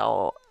 Like, he's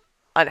so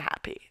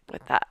unhappy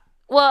with that.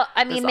 Well,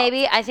 I mean, Results.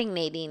 maybe I think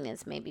Nadine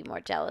is maybe more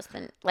jealous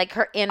than like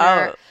her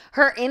inner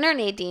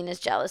Nadine is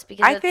jealous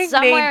because I it's think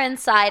somewhere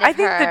inside of I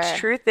think her. the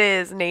truth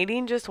is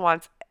Nadine just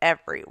wants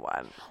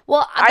everyone.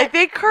 Well, I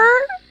think her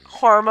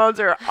hormones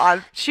are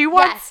on. She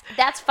wants. yes,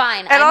 that's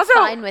fine. And I'm also,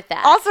 fine with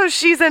that. Also,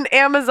 she's an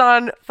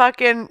Amazon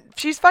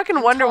she's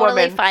fucking Wonder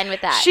totally Woman. fine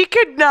with that. She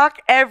could knock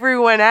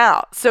everyone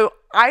out. So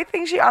I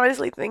think she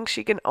honestly thinks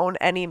she can own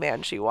any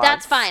man she wants.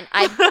 That's fine.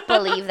 I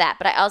believe that.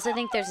 But I also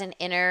think there's an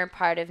inner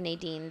part of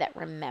Nadine that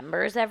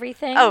remembers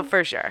everything. Oh,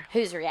 for sure.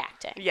 Who's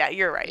reacting. Yeah,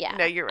 you're right. Yeah.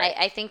 No, you're right.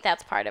 I think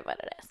that's part of what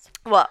it is.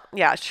 Well,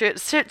 yeah,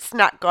 shit's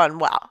not gone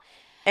well.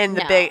 In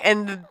the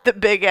No.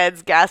 Big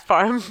Ed's gas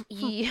farm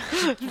You,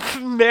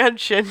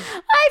 mansion.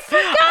 I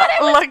forgot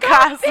it was La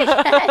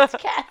Casa. Big Ed's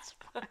gas.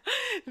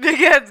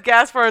 Big Ed's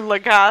gas farm La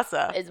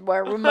Casa. It's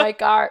where we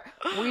make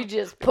we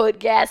just put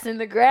gas in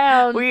the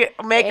ground. We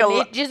make and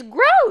it just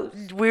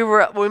grows.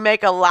 we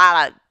make a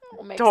lot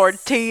We'll of make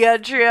tortilla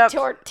chips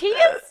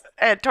tortillas.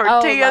 and Oh, La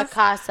tortillas.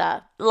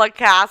 Casa. La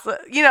Casa.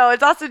 You know,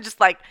 it's also just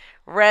like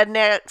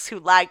rednecks who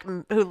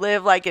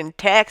live like in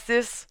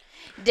Texas.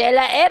 De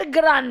la Er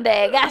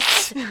Grande.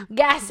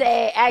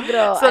 Gase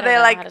Agro. So I don't they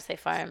know like- how to say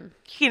farm.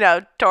 You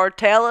know,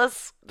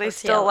 tortillas. They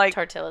still like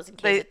tortillas and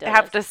they quesadillas.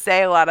 have to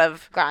say a lot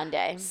of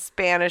Grande.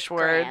 Spanish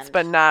words, Grand.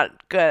 but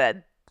not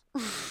good.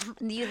 Do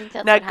you think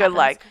that's Not what good happens?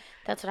 like.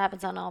 That's what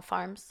happens on all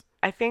farms?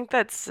 I think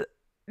that's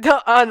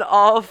on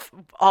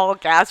all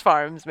gas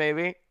farms,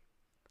 maybe.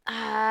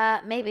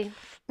 Maybe.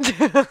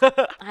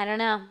 I don't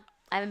know.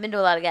 I haven't been to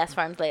a lot of gas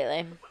farms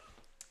lately.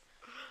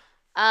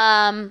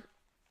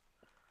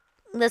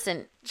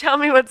 Listen, Tell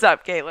me what's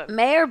up, Caitlin.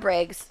 Mayor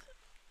Briggs.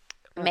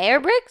 Mayor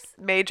Briggs?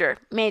 Major.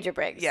 Major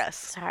Briggs. Yes.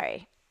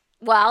 Sorry.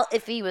 Well,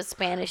 if he was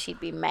Spanish, he'd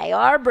be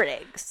Mayor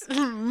Briggs.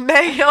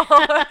 Mayor.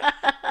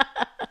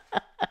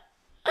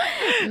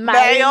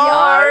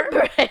 Mayor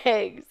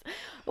Briggs.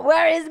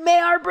 Where is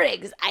Mayor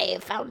Briggs? I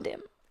have found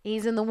him.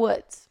 He's in the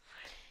woods.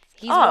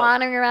 He's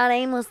wandering around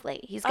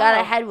aimlessly. He's got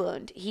a head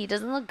wound. He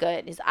doesn't look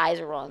good. His eyes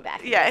are rolling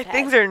back. Yeah,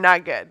 things are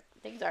not good.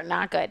 Things are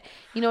not good.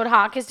 You know what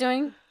Hawk is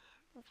doing?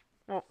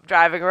 Well,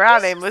 driving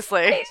around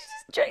aimlessly. He's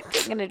just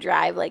taking a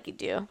drive like you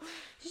do.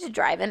 He's just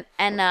driving.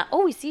 And,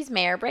 he sees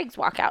Mayor Briggs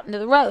walk out into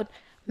the road.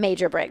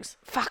 Major Briggs.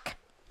 Fuck.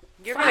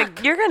 You're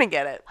gonna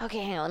get it. Okay,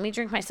 hang on. Let me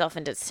drink myself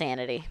into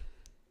sanity.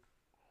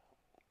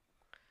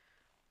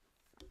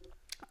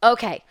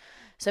 Okay.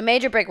 So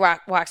Major Briggs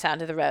walks out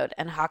into the road,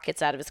 and Hawk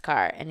gets out of his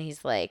car, and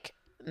he's like,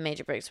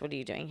 Major Briggs, what are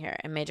you doing here?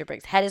 And Major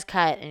Briggs' head is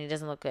cut, and he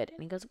doesn't look good.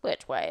 And he goes,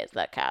 which way is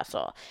that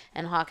castle?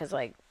 And Hawk is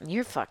like,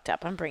 you're fucked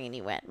up. I'm bringing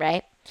you in,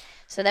 right?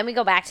 So then we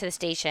go back to the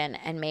station,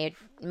 and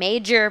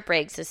Major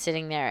Briggs is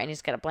sitting there, and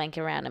he's got a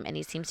blanket around him, and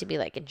he seems to be,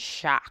 like, in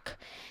shock.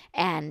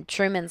 And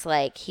Truman's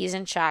like, he's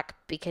in shock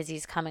because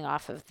he's coming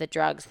off of the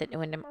drugs that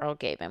Wyndham Earl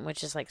gave him,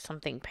 which is, like,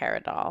 something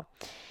Paradol.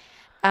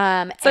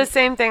 It's the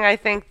same thing I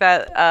think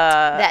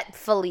that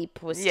Philippe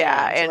was taking.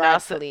 and Gerard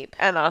also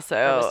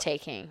Philippe was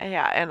taking.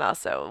 Yeah, and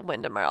also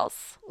Wyndham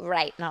Earls.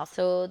 Right, and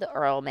also the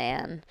Earl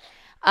man.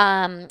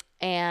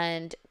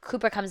 And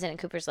Cooper comes in, and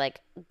Cooper's like,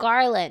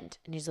 Garland.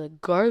 And he's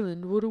like,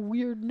 Garland, what a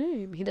weird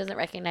name. He doesn't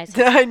recognize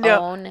his I know.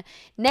 own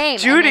name.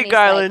 Judy And then he's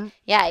Garland. like-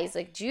 yeah, he's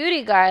like,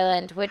 Judy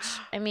Garland, which,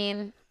 I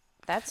mean,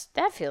 that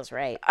feels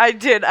right.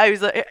 I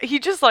was like, he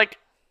just like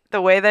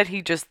the way that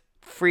he just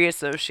free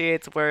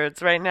associates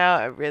words right now.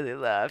 I really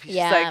love. He's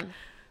just like,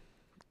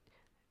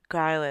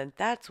 Garland,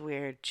 that's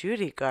weird.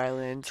 Judy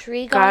Garland.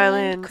 Tree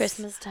Garland, Garland's,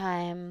 Christmas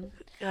time.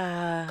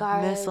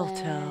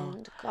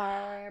 mistletoe.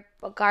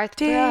 Garth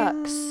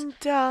Ding Brooks.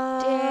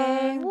 dong,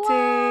 Ding, ding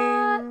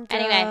what?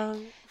 Anyway.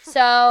 dong.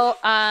 So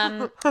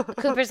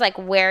Cooper's like,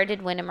 where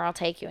did Wyndham Earl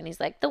take you? And he's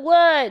like, the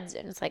woods.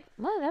 And it's like,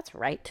 well, that's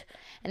right.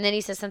 And then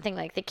he says something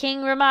like, the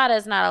King Ramada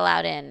is not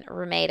allowed in.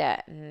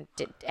 Ramada.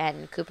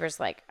 And Cooper's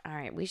like, all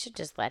right, we should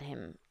just let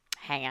him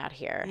hang out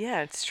here.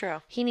 Yeah, it's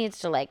true. He needs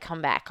to like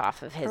come back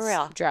off of his For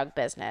real. drug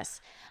business.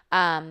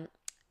 And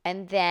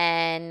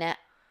then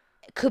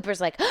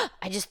Cooper's like, oh,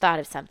 I just thought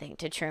of something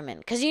to Truman.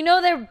 Because you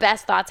know their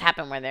best thoughts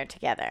happen when they're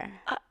together.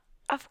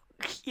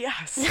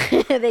 Yes.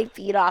 They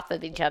feed off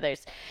of each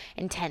other's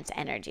intense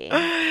energy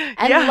and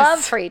Yes.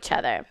 love for each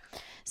other.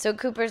 So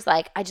Cooper's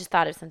like, I just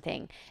thought of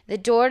something. The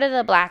door to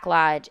the Black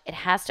Lodge, it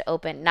has to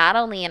open not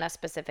only in a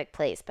specific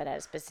place, but at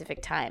a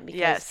specific time.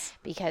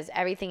 Because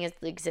everything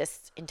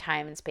exists in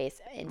time and space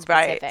in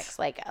specifics.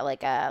 Right.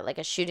 Like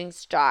a shooting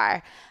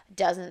star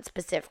doesn't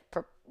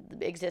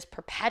exist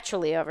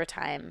perpetually over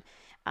time.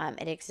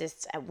 It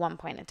exists at one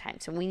point in time.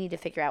 So we need to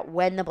figure out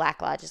when the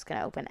Black Lodge is going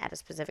to open at a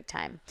specific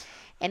time.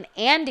 And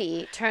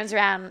Andy turns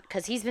around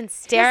because he's been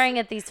staring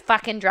at these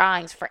fucking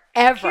drawings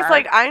forever. He's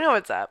like, I know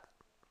what's up.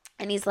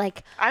 And he's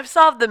like, I've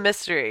solved the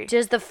mystery.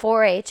 does the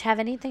 4-H have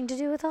anything to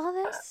do with all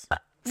this?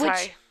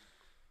 Sorry.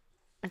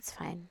 It's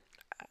fine.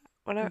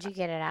 Whatever. Did you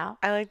get it out?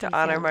 I like to You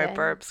honor feel my good?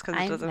 burps because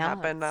I it doesn't know,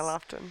 happen that it's-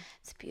 often.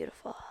 It's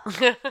beautiful.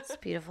 It's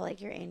beautiful,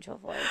 like your angel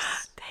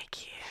voice.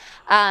 Thank you.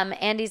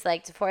 Andy's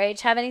like, does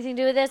 4-H have anything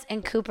to do with this?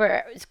 And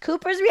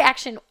Cooper's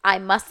reaction, I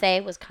must say,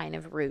 was kind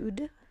of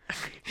rude.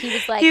 He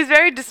was like, He's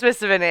very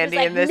dismissive in Andy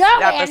in this no,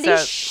 episode.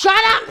 Andy,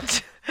 shut up.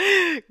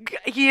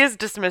 He is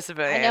dismissive of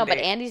Andy. I know, but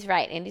Andy's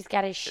right. Andy's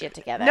got his shit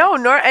together. No,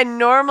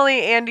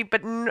 normally Andy,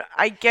 but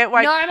I get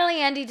why. Normally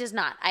Andy does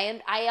not.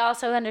 I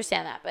also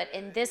understand that, but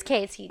in this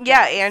case he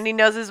Yeah, does. Andy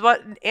knows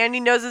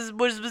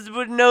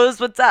knows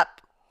what's up.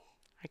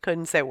 I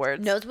couldn't say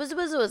words. Knows what's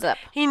up.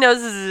 He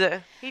knows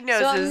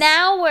So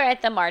now we're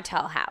at the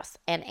Martell house,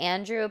 and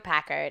Andrew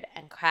Packard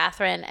and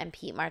Catherine and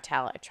Pete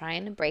Martell are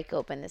trying to break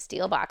open the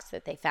steel box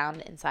that they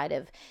found inside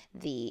of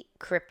the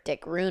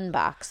cryptic rune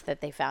box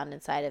that they found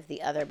inside of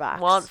the other box.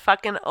 Won't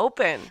fucking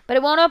open. But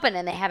it won't open,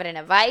 and they have it in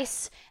a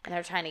vice, and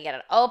they're trying to get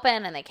it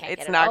open, and they can't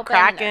It's get it not open.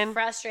 And cracking. they're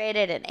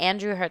frustrated, and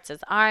Andrew hurts his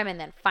arm, and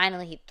then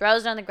finally he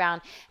throws it on the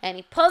ground, and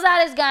he pulls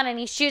out his gun, and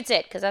he shoots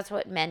it, because that's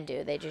what men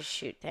do. They just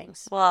shoot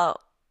things. Well,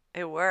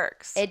 it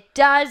works. It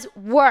does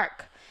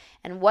work.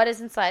 And what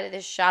is inside of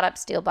this shot up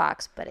steel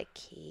box but a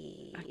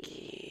key?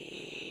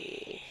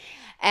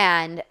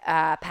 And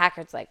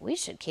Packard's like, we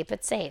should keep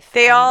it safe.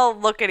 They And- all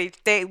look at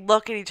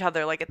each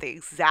other like at the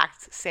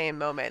exact same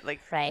moment.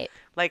 right.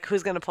 Like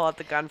who's gonna pull out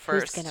the gun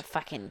first? Who's gonna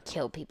fucking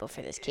kill people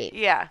for this key?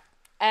 Yeah.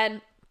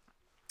 And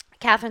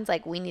Catherine's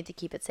like, we need to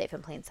keep it safe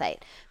in plain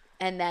sight.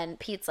 And then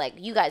Pete's like,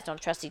 you guys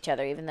don't trust each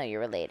other even though you're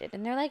related.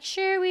 And they're like,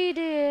 sure we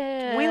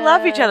do. We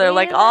love each other We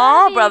like love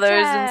all each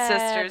brothers and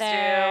sisters do.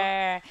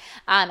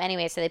 other."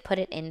 Anyway, so they put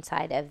it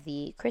inside of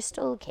the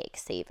crystal cake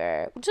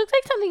saver, which looks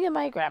like something that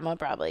my grandma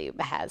probably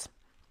has.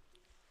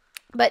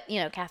 But,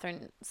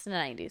 Catherine, it's the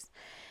 90s.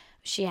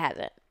 She has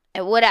it.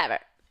 And whatever.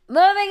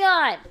 Moving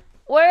on.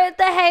 We're at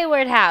the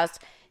Hayward house.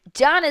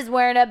 John is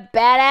wearing a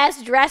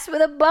badass dress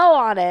with a bow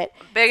on it.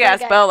 Big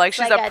It's ass bow, like it's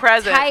she's a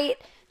president.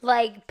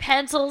 Tight,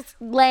 pencil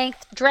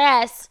length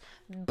dress,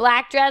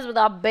 black dress with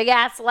a big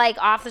ass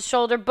off the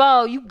shoulder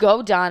bow. You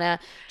go, Donna.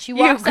 She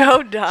walks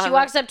Donna. She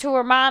walks up to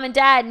her mom and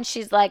dad, and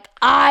she's like,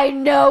 "I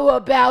know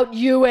about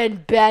you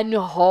and Ben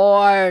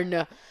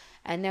Horn."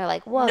 And they're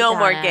like, "Whoa, No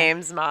more Donna."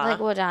 games, Ma. Like,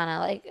 "Whoa,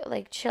 Donna,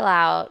 chill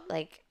out.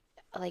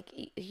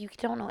 You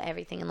don't know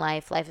everything in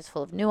life. Life is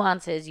full of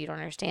nuances. You don't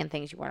understand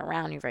things. You weren't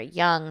around. You're very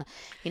young.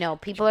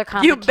 People are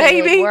complicated.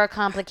 baby. We're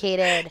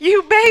complicated.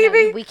 You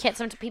baby. We can't.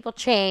 Some people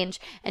change."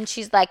 And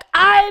she's like,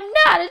 "I'm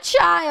not a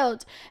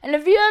child. And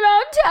if you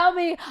don't tell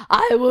me,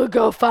 I will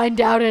go find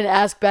out and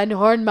ask Ben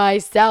Horn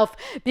myself.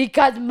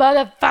 Because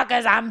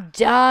motherfuckers, I'm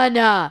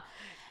Donna."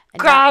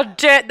 And God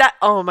damn that!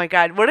 Oh my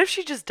God! What if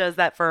she just does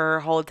that for her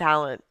whole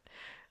talent?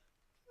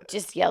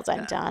 just yells,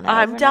 "I'm Donna."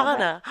 I'm over and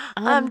Donna.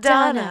 over. I'm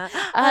Donna.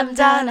 I'm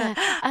Donna.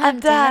 I'm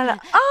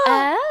Donna.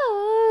 Oh.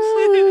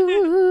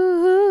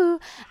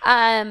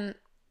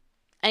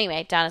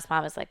 Anyway, Donna's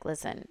mom is like,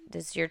 "Listen,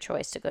 this is your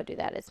choice to go do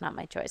that. It's not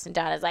my choice." And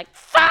Donna's like,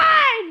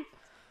 "Fine.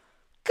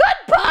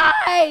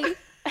 Goodbye."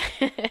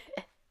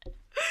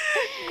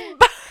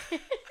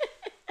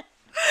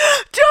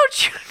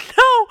 Don't you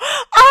know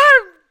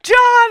I'm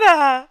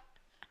Donna?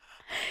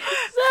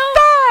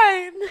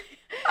 Fine.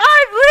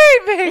 I'm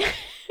leaving.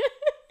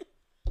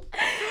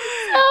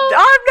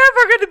 I'm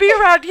never going to be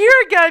around here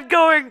again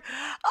going,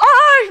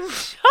 I'm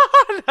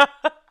Donna.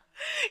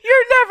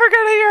 You're never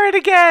going to hear it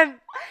again.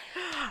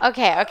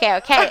 Okay.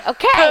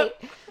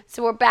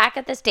 So we're back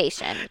at the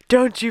station.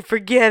 Don't you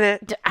forget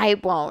it. I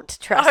won't.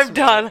 Trust I'm me.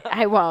 Donna.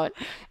 I won't.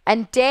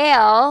 And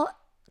Dale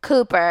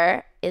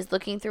Cooper is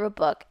looking through a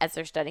book as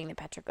they're studying the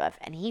petroglyph,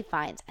 and he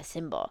finds a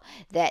symbol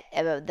that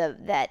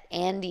that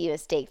Andy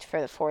mistaked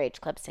for the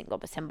 4-H club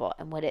symbol,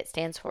 and what it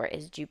stands for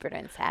is Jupiter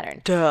and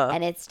Saturn. Duh.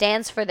 And it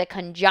stands for the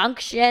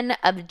conjunction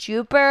of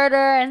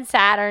Jupiter and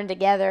Saturn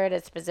together at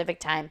a specific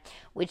time,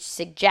 which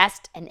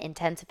suggests an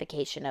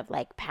intensification of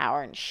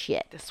power and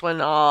shit. This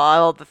when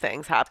all the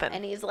things happen.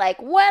 And he's like,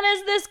 "When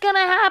is this going to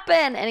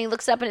happen?" And he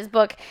looks up in his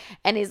book,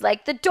 and he's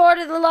like, "The door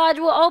to the lodge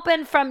will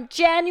open from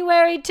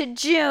January to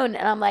June."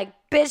 And I'm like,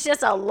 "Bitch,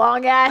 that's a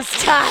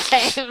long-ass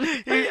time."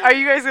 Are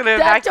you guys going to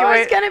That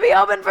door's evacuate? going to be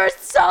open for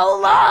so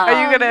long. Are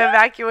you going to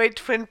evacuate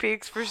Twin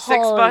Peaks for 6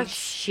 Holy months?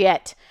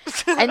 shit.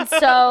 And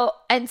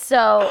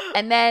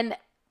then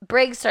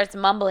Briggs starts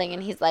mumbling,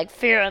 and he's like,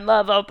 "Fear and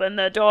love open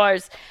the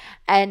doors."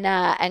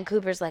 And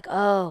Cooper's like,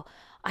 "Oh,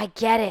 I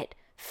get it.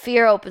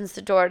 Fear opens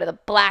the door to the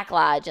Black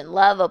Lodge, and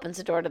love opens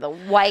the door to the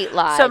White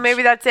Lodge." So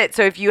maybe that's it.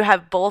 So if you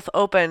have both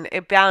open,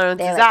 it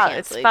balances they out.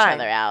 It's cancel each fine.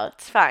 other out.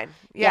 It's fine.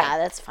 Yeah, Yeah.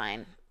 that's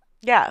fine.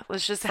 Yeah.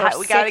 Let's just For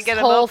we got to 6 get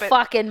them whole open.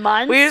 fucking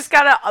months. We just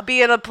got to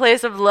be in a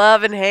place of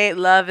love and hate,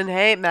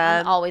 man.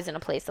 I'm always in a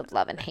place of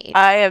love and hate.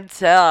 I am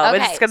too. We're Okay,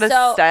 just going to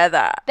so- say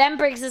that. Then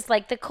Briggs is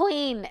like, "The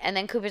queen." And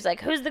then Cooper's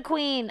like, "Who's the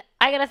queen?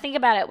 I gotta think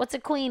about it. What's a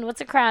queen? What's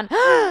a crown?"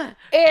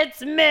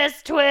 "It's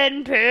Miss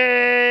Twin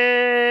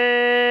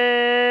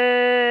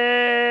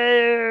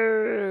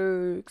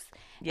Peaks."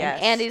 Yes.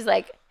 And Andy's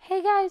like,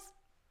 "Hey guys,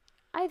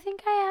 I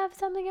think I have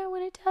something I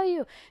want to tell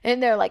you."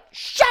 And they're like,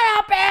 "Shut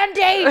up,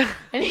 Andy!"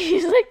 And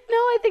he's like, "No,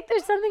 I think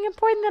there's something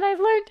important that I've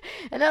learned."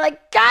 And they're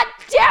like, "God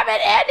damn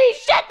it, Andy,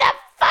 shut the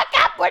fuck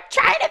up. We're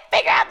trying to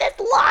figure out this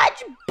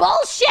lodge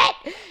bullshit.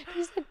 And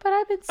he's like, but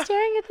I've been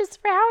staring at this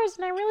for hours,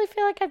 and I really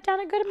feel like I've done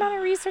a good amount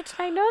of research.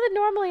 And I know that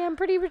normally I'm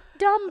pretty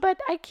dumb, but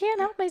I can't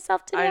help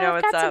myself today. I know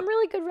I've what's got up. some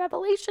really good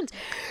revelations.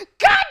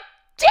 God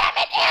damn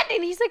it, Andy.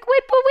 And he's like,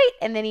 wait, but wait.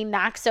 And then he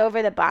knocks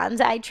over the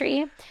bonsai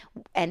tree.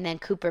 And then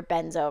Cooper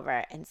bends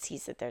over and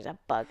sees that there's a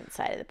bug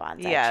inside of the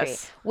bonsai tree.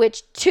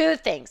 Which, two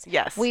things.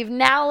 Yes. We've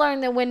now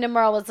learned that Wyndham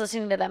Earl was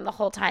listening to them the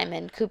whole time.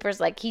 And Cooper's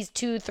like, he's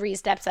 2-3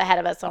 steps ahead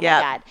of us. Oh,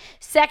 Yep. my God.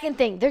 Second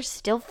thing, they're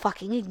still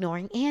fucking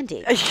ignoring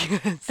Andy.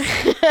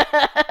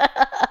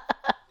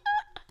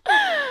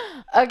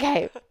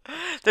 Okay.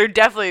 They're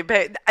definitely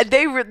paying.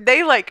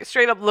 They like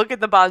straight up look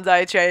at the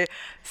bonsai tree,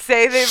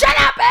 say they Shut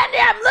up, Andy.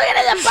 I'm looking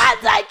at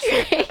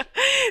the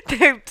bonsai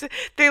tree.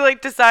 they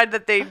like decide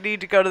that they need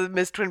to go to the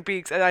Miss Twin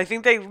Peaks, and I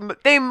think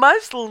they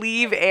must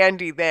leave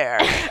Andy there.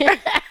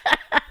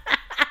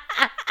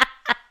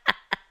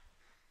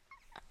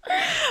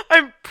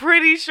 I'm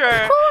pretty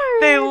sure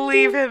they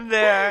leave him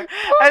there,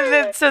 and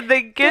then so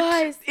they get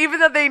Guys. even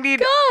though they need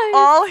Guys.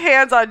 all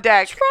hands on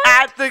deck Try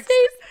at the to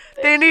say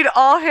they need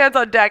all hands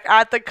on deck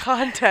at the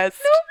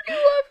contest,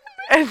 Nobody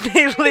loves and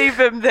they leave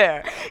him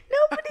there.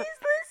 Nobody's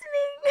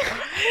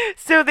listening.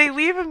 So they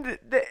leave him.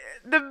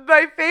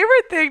 My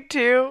favorite thing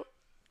too,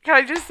 can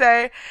I just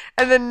say,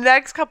 in the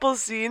next couple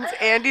scenes,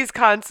 Andy's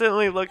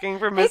constantly looking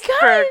for guys.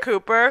 for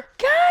Cooper,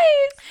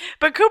 Guys.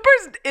 but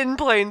Cooper's in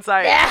plain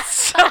sight. Yeah.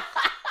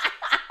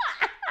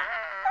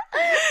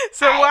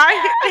 So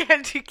why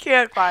Andy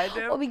can't find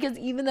him? Well, because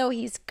even though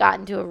he's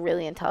gotten to a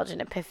really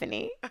intelligent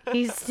epiphany,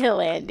 he's still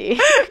Andy.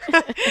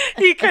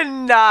 He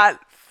cannot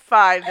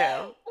find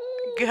him.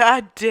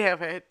 God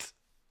damn it.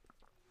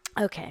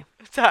 Okay.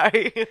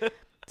 Sorry.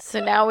 So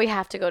now we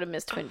have to go to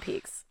Miss Twin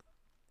Peaks.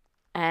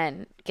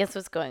 And guess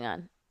what's going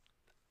on?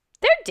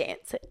 They're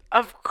dancing.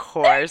 Of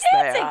course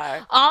they Dancing.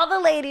 are. All the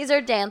ladies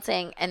are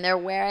dancing, and they're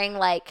wearing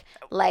like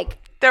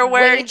They're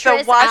wearing the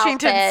waitress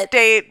Washington outfits.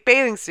 State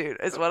bathing suit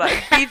is what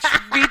I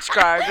beach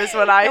garb is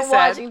what I The said.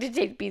 Washington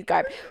State beach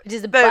garb, which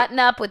is a button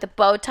up with a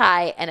bow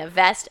tie and a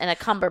vest and a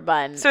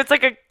cummerbund. So it's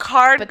like a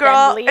card But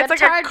girl. then It's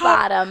like a leotard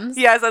bottoms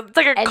Yes, it's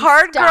like a and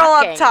card girl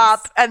up stockings.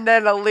 top and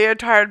then a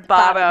leotard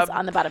bottoms bottom.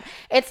 on the bottom.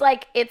 It's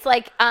like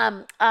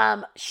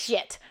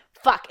shit.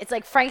 Fuck. It's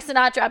like Frank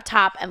Sinatra up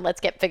top and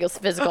let's get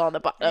physical on the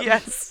bottom.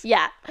 Yes.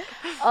 Yeah.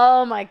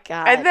 Oh my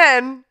God. And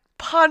then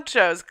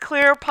ponchos,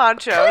 clear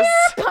ponchos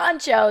clear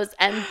ponchos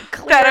and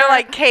clear that are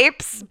like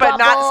capes, but not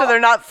so bubble- they're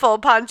not full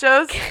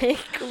ponchos.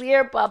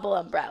 clear bubble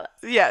umbrellas.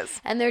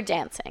 Yes. And they're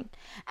dancing.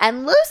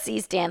 And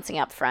Lucy's dancing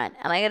up front.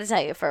 And I got to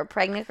tell you, for a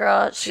pregnant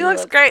girl, She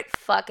looks great.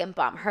 Fucking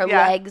bomb. Her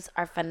Yeah. legs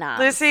are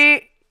phenomenal.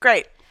 Lucy,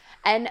 great.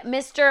 And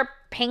Mr.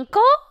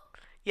 Pinkle,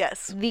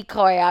 Yes. the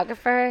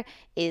choreographer,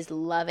 is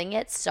loving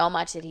it so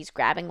much that he's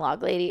grabbing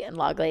Log Lady, and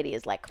Log Lady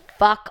is like,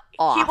 fuck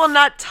off. He will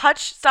not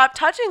stop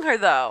touching her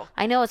though.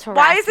 I know it's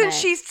Why harassment. isn't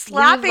she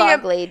slapping Leave him?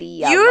 Log Lady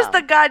Use alone.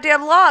 the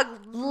goddamn log.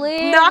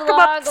 Leave Knock him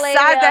Log Lady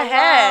upside the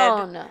head.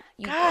 alone,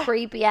 You God.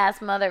 creepy ass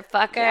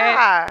motherfucker.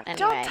 Yeah. Anyway.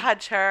 Don't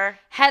touch her.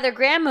 Heather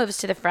Graham moves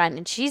to the front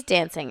and she's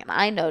dancing, and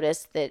I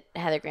noticed that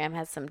Heather Graham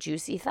has some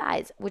juicy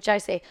thighs, which I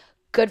say,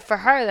 good for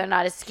her. They're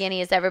not as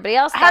skinny as everybody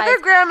else. Heather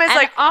Graham is and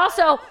like-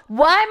 also,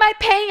 why am I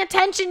paying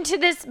attention to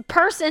this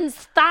person's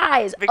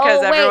thighs?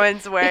 Because wait,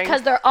 everyone's wearing-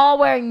 because they're all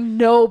wearing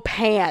no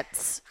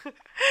pants.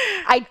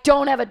 I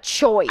don't have a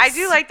choice. I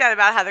do like that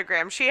about Heather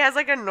Graham. She has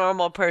like a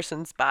normal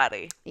person's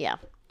body. Yeah.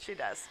 She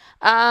does.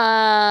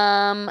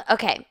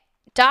 Okay.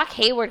 Doc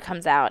Hayward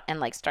comes out and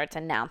like starts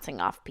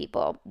announcing off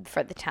people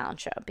for the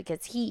talent show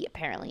because he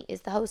apparently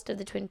is the host of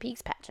the Twin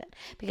Peaks pageant.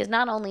 Because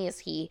not only is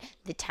he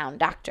the town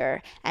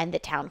doctor and the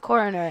town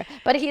coroner,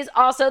 but he's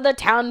also the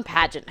town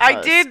pageant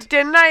host.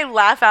 Didn't I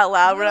laugh out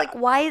loud? We're like,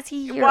 why is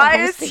he here? Why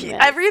is hosting he, this?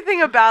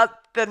 everything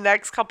about the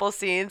next couple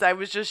scenes? I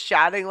was just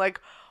shouting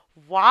like,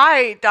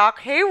 why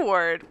Doc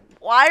Hayward?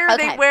 Why are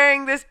they Okay.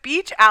 wearing this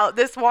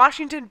this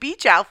Washington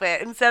Beach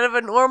outfit instead of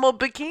a normal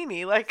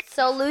bikini? Like,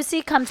 So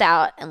Lucy comes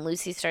out and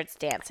Lucy starts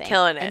dancing.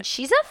 Killing it. And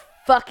she's a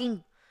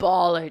fucking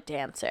baller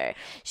dancer.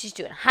 She's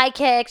doing high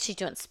kicks. She's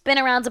doing spin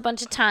arounds a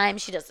bunch of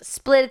times. She does a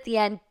split at the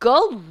end.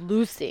 Go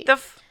Lucy. the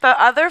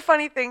other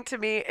funny thing to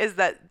me is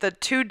that the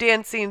two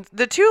dance scenes,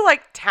 the two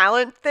like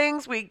talent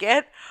things we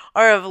get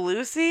are of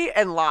Lucy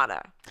and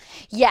Lana.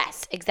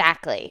 Yes,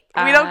 exactly.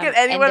 We don't get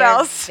anyone and they're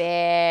else.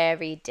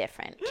 Very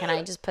different. Can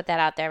I just put that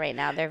out there right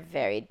now? They're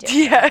very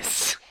different.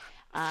 Yes.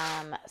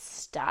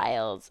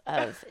 Styles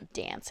of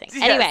dancing.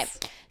 Yes. Anyway,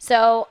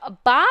 so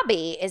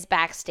Bobby is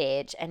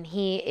backstage and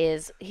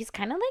he's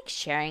kind of like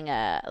sharing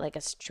a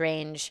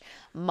strange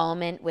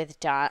moment with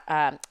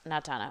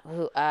not Donna,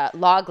 who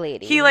Log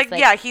Lady. He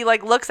he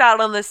looks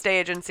out on the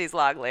stage and sees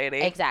Log Lady.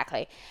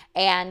 Exactly.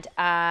 And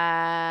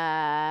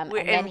and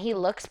then and- he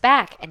looks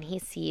back and he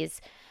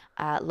sees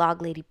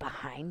Log Lady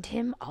behind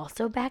him,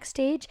 also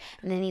backstage.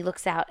 And then he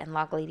looks out and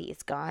Log Lady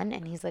is gone.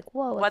 And he's like,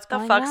 whoa, What the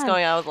fuck's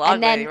going on with Log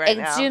and then Lady right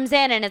it now? zooms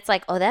in and it's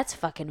like, oh, that's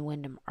fucking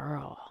Wyndham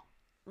Earl.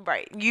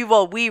 Right.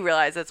 We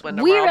realize it's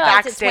Wyndham We Earl. realize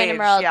Backstage, it's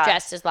Wyndham Earl yeah.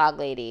 dressed as Log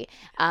Lady.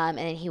 And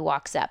then he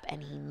walks up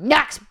and he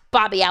knocks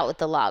Bobby out with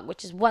the log,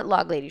 which is what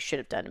Log Lady should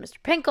have done to Mr.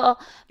 Pinkle.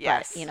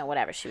 Yes. But,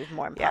 whatever. She was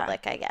more in Yeah.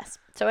 public, I guess.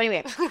 So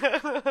anyway,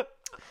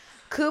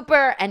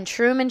 Cooper and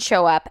Truman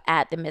show up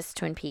at the Miss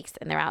Twin Peaks,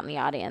 and they're out in the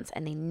audience,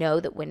 and they know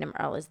that Wyndham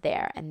Earl is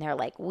there, and they're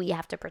like, we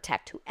have to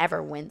protect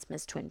whoever wins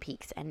Miss Twin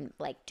Peaks and,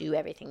 do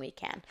everything we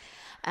can.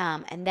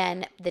 And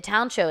then the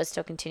talent show is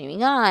still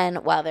continuing on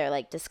while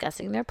they're,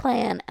 discussing their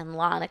plan, and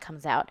Lana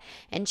comes out,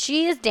 and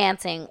she is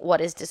dancing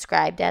what is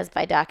described as,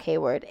 by Doc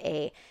Hayward,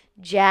 a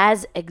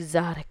jazz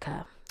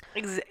exotica.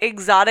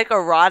 Exotic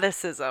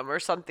eroticism or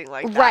something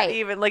like that. Right.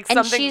 Even And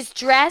something. she's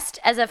dressed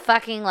as a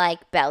fucking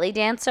belly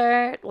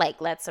dancer.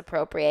 Let's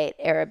appropriate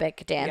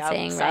Arabic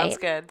dancing, Yep, right? sounds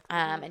good.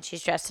 And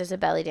she's dressed as a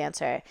belly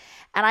dancer.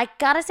 And I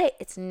gotta say,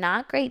 it's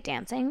not great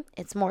dancing.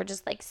 It's more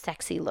just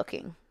sexy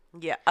looking.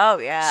 Yeah. Oh,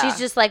 yeah. She's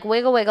just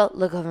wiggle, wiggle,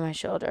 look over my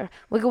shoulder.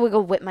 Wiggle,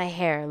 wiggle, whip my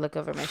hair, look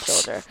over my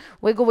shoulder.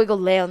 Wiggle, wiggle,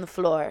 lay on the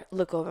floor,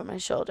 look over my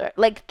shoulder.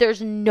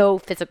 There's no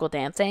physical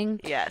dancing.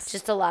 Yes.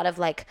 Just a lot of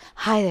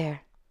hi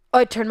there. Oh,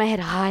 I turned my head,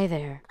 hi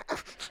there.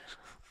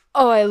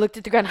 Oh, I looked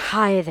at the ground,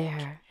 hi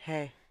there.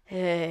 Hey.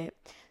 Hey.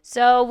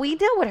 So we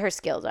know what her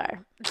skills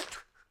are.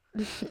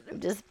 I'm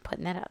just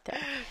putting that out there.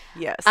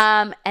 Yes.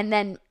 And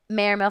then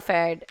Mayor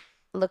Milford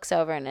looks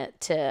over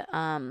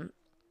to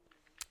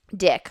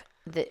Dick,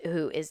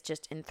 who is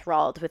just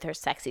enthralled with her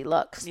sexy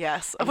looks.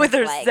 Yes. And With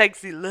it's her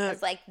sexy look.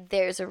 It's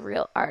there's a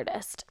real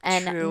artist.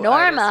 And True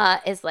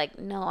Norma is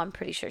no, I'm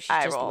pretty sure she's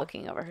Eye just roll.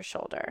 looking over her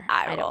shoulder.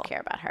 Eye I roll. don't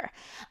care about her.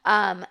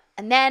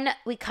 And then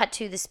we cut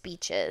to the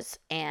speeches.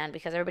 And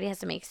because everybody has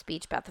to make a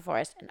speech about the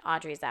forest, and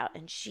Audrey's out.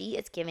 And she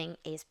is giving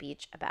a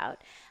speech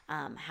about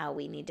how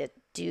we need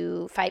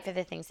to fight for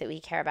the things that we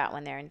care about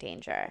when they're in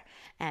danger.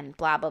 And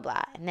blah, blah,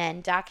 blah. And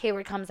then Doc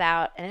Hayward comes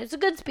out. And it's a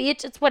good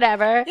speech. It's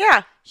whatever.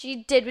 Yeah.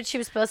 She did what she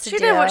was supposed to do.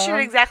 She did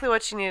exactly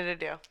what she needed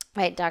to do.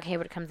 Right, Doc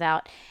Hayward comes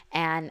out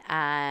and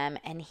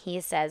he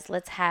says,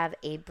 "Let's have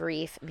a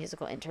brief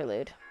musical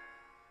interlude."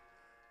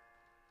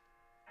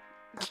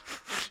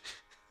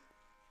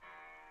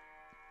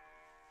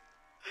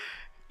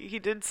 He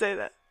did say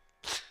that.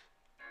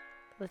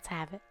 Let's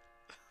have it.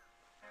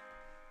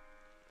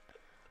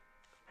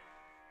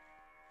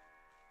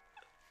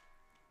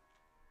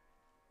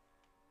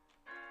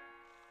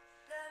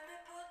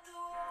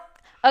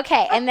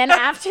 Okay, and then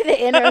after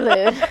the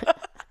interlude,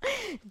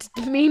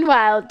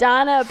 meanwhile,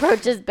 Donna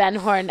approaches Ben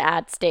Horn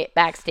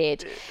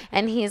backstage,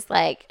 and she's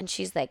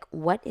like,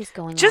 "What is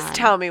going on? Just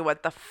tell me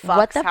what the fuck's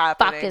What the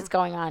happening. fuck is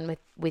going on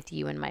with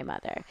you and my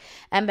mother?"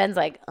 And Ben's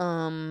like,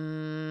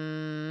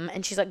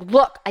 and she's like,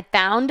 "Look, I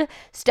found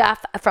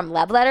stuff from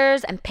love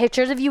letters and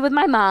pictures of you with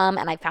my mom,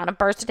 and I found a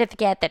birth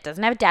certificate that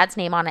doesn't have a dad's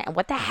name on it, and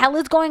what the hell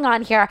is going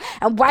on here?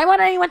 And why won't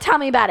anyone tell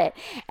me about it?"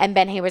 And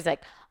Ben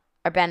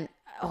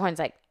Horn's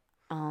like,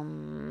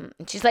 and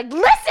she's like,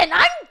 "Listen,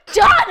 I'm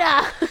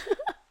Donna.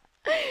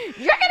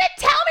 You're gonna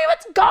tell me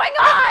what's going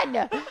on."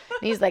 And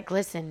he's like,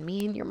 "Listen,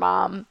 me and your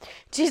mom."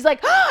 She's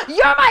like, "Oh,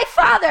 you're my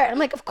father." And I'm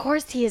like, "Of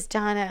course he is,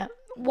 Donna.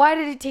 Why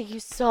did it take you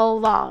so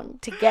long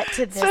to get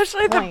to this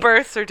Especially the point?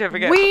 birth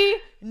certificate. We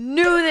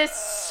knew this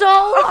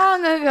so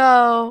long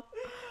ago."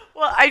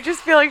 Well, I just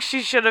feel like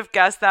she should have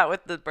guessed that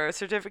with the birth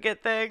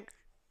certificate thing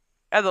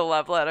and the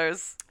love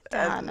letters.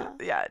 Donna.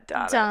 Yeah,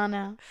 Donna.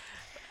 Donna.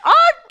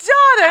 I'm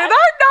Donna, and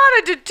I'm not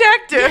a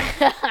detective.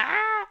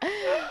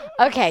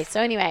 Okay,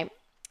 so anyway,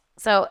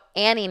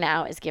 Annie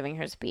now is giving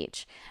her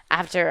speech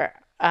after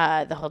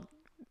the whole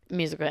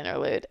musical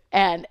interlude,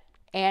 and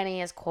Annie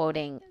is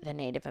quoting the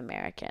Native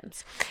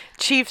Americans.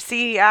 Chief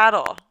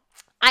Seattle.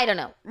 I don't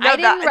know. No, I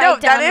didn't write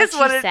down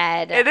what she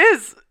said. It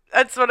is.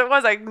 That's what it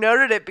was. I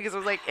noted it because I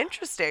was like,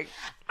 interesting.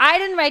 I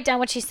didn't write down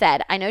what she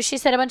said. I know she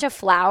said a bunch of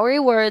flowery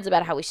words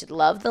about how we should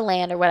love the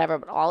land or whatever,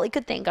 but all I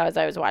could think of as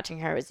I was watching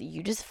her was,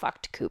 "You just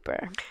fucked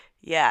Cooper."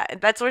 Yeah,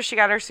 and that's where she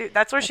got her suit.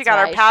 That's where she That's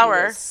got why her power.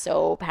 She was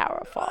so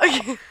powerful.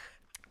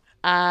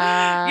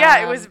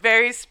 Yeah, it was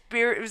very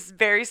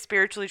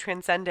spiritually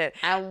transcendent.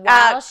 And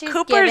while she's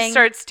Cooper giving-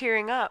 starts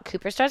tearing up.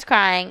 Cooper starts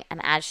crying,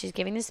 and as she's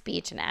giving the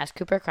speech, and as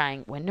Cooper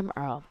crying, Wyndham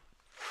Earl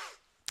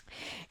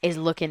is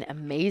looking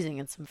amazing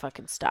in some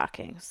fucking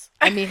stockings.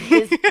 I mean,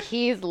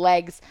 his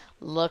legs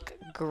look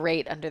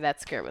great under that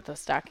skirt with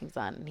those stockings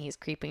on, and he's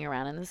creeping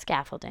around in the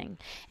scaffolding,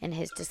 and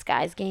his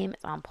disguise game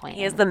is on point.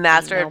 He is and the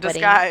master of nobody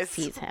disguise.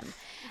 sees him.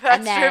 Master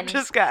And then of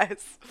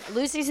disguise.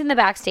 Lucy's in the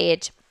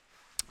backstage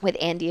with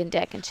Andy and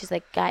Dick, and she's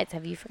like, "Guys,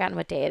 have you forgotten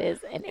what day it is?"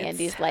 And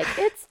Andy's like,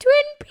 "It's Twin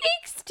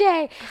Peaks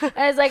Day." And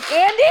I was like,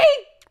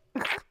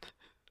 "Andy!"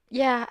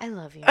 "Yeah, I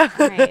love you." "All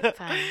right,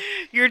 fine."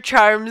 Your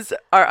charms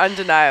are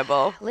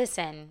undeniable.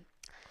 Listen,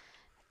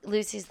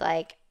 Lucy's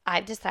like,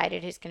 "I've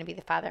decided who's going to be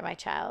the father of my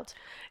child.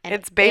 And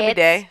It's baby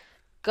day.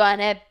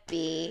 Gonna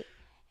be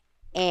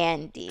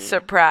Andy."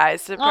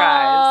 Surprise,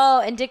 surprise.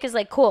 Oh, and Dick is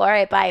like, "Cool, all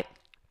right, bye.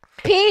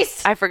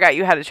 Peace. I forgot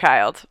you had a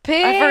child.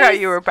 Peace. I forgot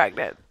you were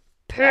pregnant.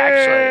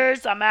 Actually.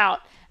 Peace. I'm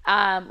out."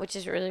 Which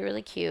is really,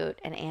 really cute.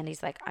 And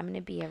Andy's like, "I'm going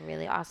to be a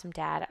really awesome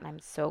dad, and I'm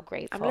so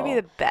grateful. I'm going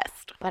to be the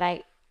best.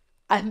 But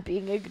I'm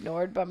being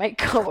ignored by my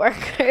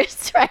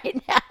coworkers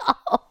right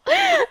now,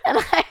 and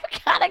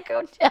I've got to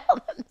go tell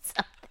them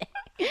something.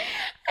 And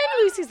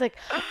Lucy's like,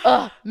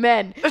 oh,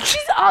 men.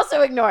 She's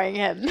also ignoring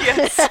him.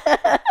 Yes.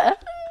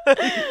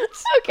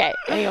 Okay,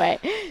 anyway.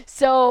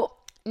 So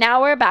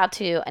now we're about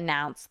to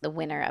announce the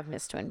winner of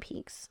Miss Twin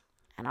Peaks.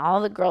 And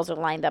all the girls are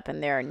lined up in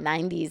their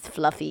 90s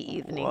fluffy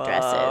evening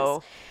dresses.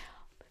 Whoa.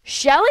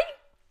 Shelley,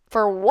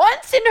 for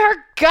once in her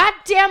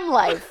goddamn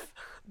life,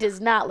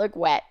 does not look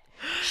wet.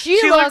 She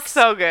looks looks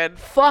so good.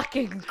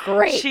 fucking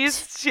great. She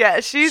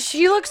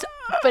She looks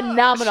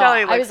phenomenal.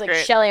 Shelley I looks was like,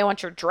 great. Shelley, I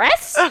want your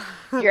dress.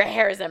 Your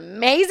hair is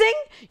amazing.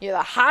 You're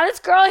the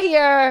hottest girl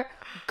here.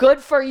 Good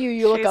for you.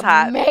 You she's look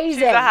hot. amazing.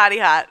 She's a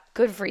hottie hot.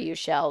 Good for you,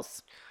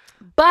 Shells.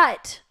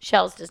 But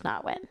Shells does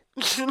not win.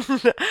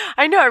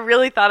 I know. I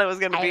really thought it was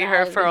going to I be know, I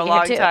her was for a thinking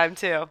long it too. time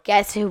too.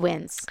 Guess who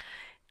wins?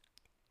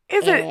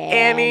 Is it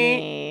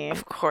Annie?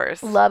 Of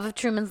course. Love of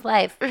Truman's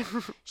Life.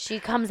 She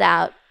comes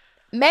out.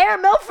 Mayor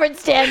Milford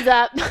stands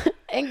up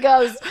and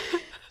goes,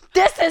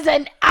 this is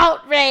an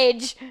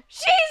outrage.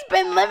 She's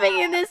been living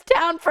in this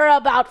town for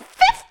about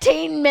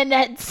 15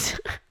 minutes.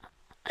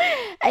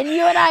 And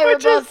you and I were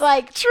Which is both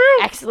like, true.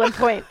 Excellent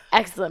point,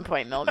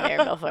 Mayor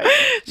Milford.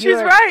 She's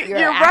right.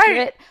 You're right.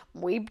 accurate.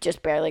 We've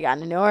just barely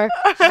gotten to know her.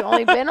 She's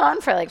only been on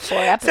for like 4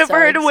 episodes. So for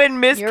her to win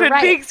Miss You're Twin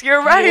right. Peaks,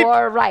 you're right.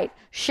 You're right.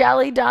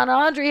 Shelley, Donna,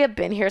 Audrey have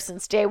been here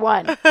since day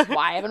one.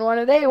 Why haven't one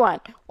of they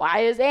won? Why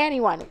is Annie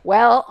won?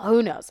 Well,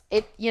 who knows?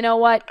 You know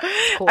what?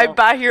 It's cool. I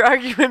buy your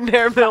argument,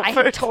 Mayor I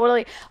Milford.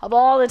 totally, of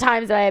all the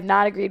times that I have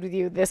not agreed with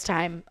you, this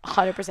time,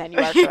 100% you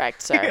are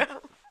correct, sir.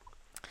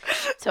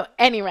 So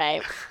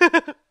anyway,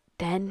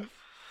 then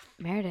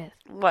Meredith.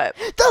 What?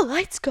 The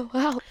lights go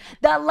out.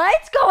 The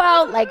lights go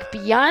out like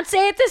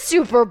Beyonce at the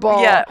Super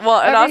Bowl. Yeah,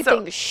 well, and also,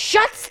 everything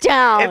shuts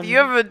down.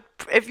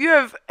 If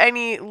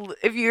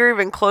you're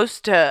even close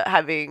to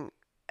having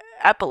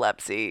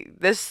epilepsy,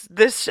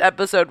 this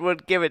episode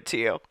would give it to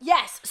you.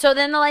 Yes. So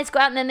then the lights go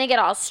out and then they get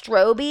all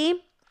stroby.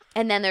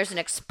 And then there's an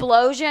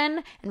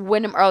explosion and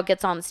Wyndham Earl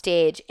gets on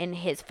stage in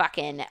his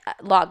fucking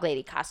log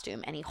lady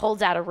costume and he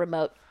holds out a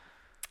remote.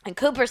 And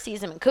Cooper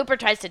sees him and Cooper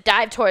tries to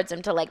dive towards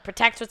him to like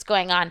protect what's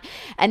going on.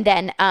 And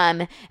then,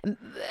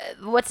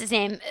 what's his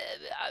name?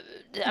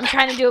 I'm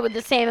trying to do it with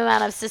the same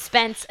amount of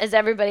suspense as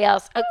everybody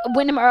else.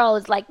 Wyndham Earl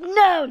is like,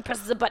 no, and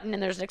presses a button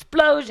and there's an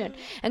explosion.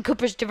 And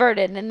Cooper's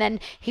diverted. And then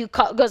he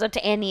goes up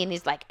to Andy and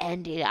he's like,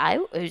 Andy,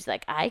 he's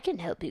like, I can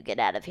help you get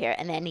out of here.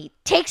 And then he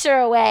takes her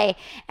away.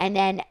 And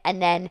then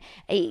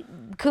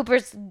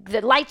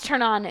the lights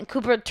turn on and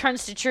Cooper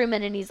turns to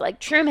Truman and he's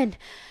like, Truman,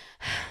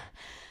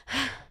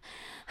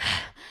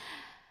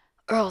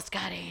 Earl's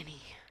got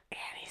Annie.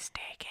 Annie's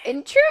taken.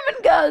 And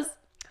Truman goes,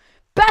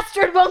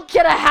 bastard won't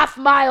get a half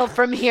mile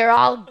from here.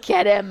 I'll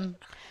get him.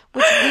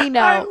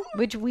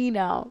 Which we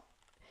know.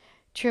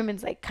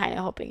 Truman's like kind of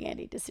hoping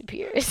Andy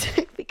disappears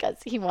because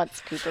he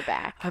wants Cooper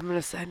back. I'm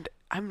gonna send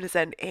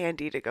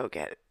Andy to go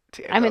get it.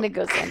 I'm going to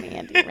go send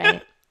Andy,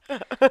 right?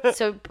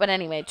 But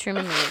anyway,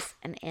 Truman leaves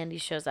and Andy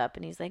shows up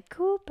and he's like,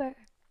 Cooper,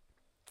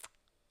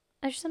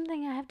 there's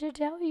something I have to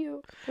tell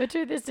you. Which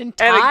are this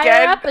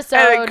entire episode.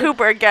 And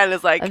Cooper again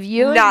is like, of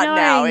you not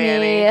now,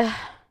 ignoring Annie. me.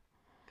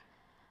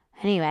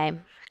 Anyway.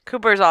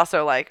 Cooper's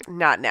also like,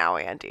 not now,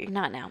 Andy.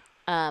 Not now.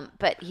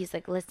 But he's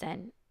like,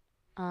 listen,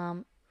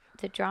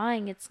 the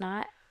drawing, it's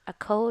not a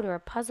code or a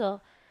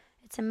puzzle.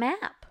 It's a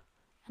map.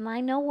 And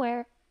I know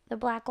where the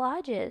Black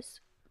Lodge is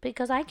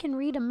because I can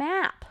read a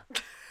map.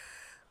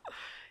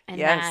 And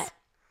yes.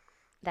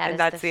 that And is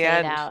that's the the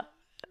fade end. out.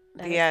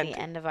 That The is end. the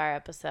end of our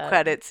episode.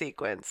 Credit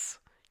sequence.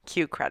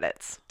 Cue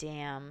credits.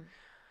 Damn.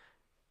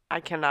 I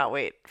cannot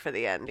wait for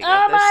the ending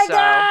Oh of this. my so,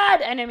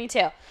 God. I know, me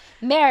too.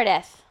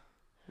 Meredith,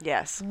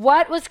 yes.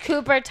 what was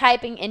Cooper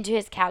typing into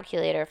his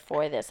calculator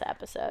for this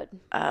episode?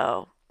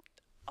 Oh.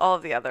 All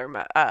of the other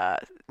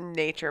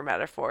nature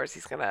metaphors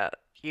he's going to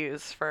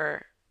use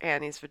for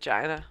Annie's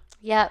vagina.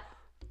 Yep.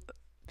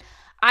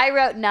 I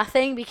wrote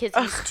nothing because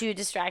he's too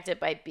distracted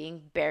by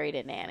being buried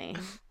in Annie.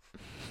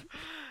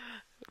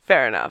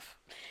 Fair enough.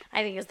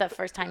 I think it's the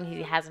first time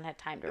he hasn't had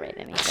time to write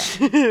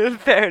anything.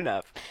 Fair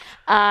enough.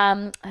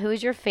 Who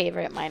is your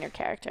favorite minor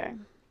character?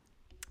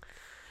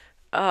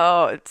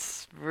 Oh,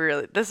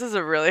 this is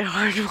a really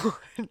hard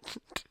one.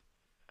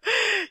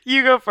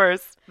 You go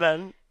first,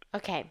 then.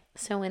 Okay,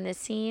 so in the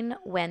scene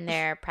when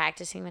they're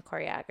practicing the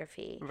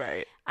choreography,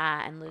 Right.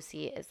 and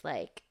Lucy is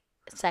like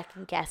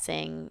second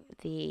guessing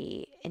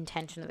the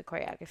intention of the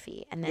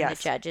choreography, and then Yes.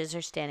 the judges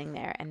are standing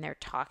there and they're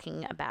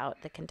talking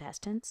about the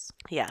contestants.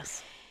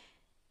 Yes.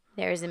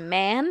 There's a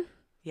man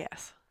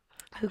Yes.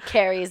 who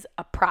carries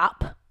a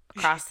prop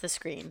across the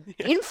screen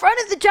in front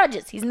of the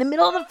judges. He's in the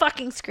middle of the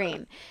fucking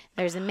screen.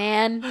 There's a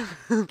man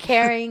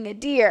carrying a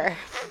deer,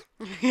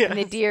 and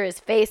the deer is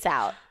face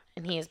out,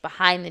 and he is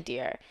behind the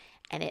deer.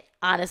 And it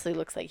honestly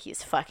looks like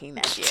he's fucking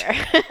that deer.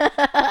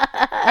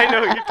 I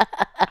know you.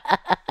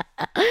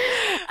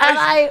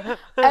 And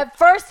at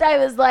first I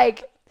was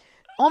like,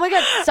 oh my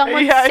God,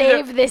 someone Yeah, I know.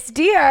 saved this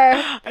deer.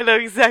 I know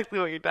exactly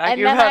what you're talking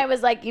And then about. I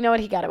was like, you know what?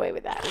 He got away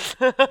with that.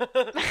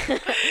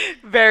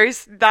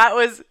 That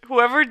was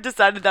whoever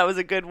decided that was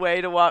a good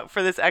way to walk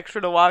for this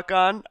extra to walk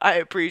on. I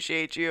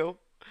appreciate you.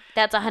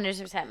 That's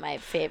 100% my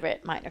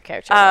favorite minor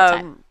character of all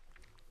time.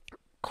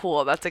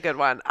 Cool, that's a good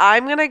one.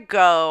 I'm gonna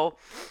go.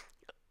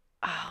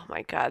 Oh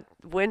my God,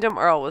 Wyndham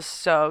Earl was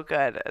so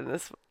good, and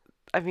this.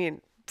 I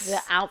mean, The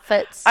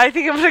outfits. I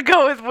think I'm gonna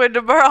go with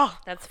Wyndham Earl.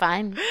 That's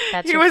fine.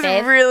 That's He your was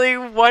fave? really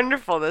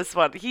wonderful this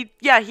one. He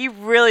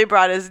really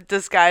brought his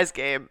disguise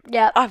game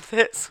Yep. on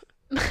this.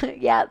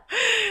 Yep.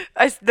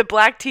 The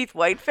black teeth,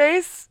 white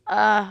face,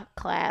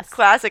 Class.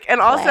 classic. And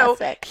also,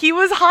 Classic. he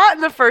was hot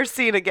in the first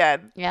scene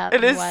again. Yeah,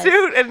 in he his was.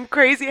 suit and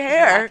crazy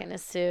hair. Back in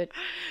his suit.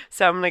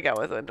 So I'm gonna go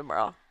with Wyndham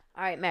Earl.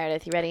 All right,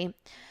 Meredith, you ready?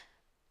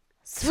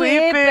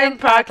 Sweeping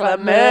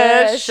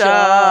proclamation.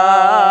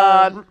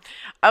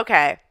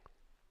 Okay.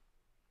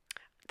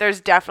 There's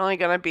definitely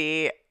going to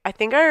be, I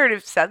think I already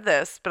said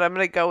this, but I'm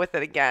going to go with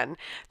it again.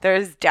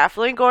 There's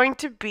definitely going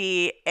to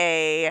be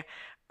a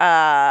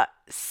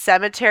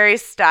cemetery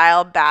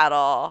style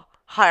battle,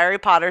 Harry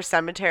Potter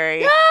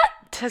cemetery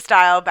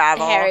style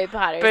battle Harry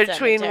Potter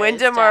between cemetery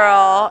Wyndham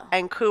style. Earl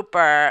and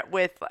Cooper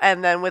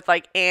and then with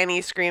like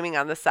Annie screaming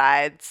on the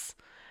sides.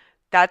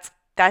 That's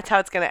how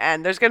it's going to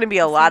end. There's going to be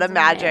a lot of sounds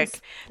magic.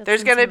 nice. That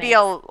There's sounds going to be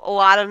a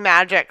lot of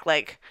magic,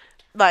 like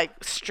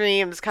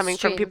streams coming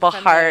from Stream people's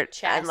from their heart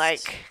chest. and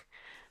like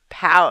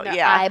pow. Their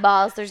Yeah,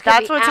 eyeballs. There's gonna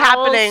that's be what's owls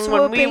happening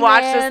when we swooping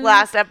watch this in.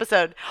 last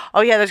episode.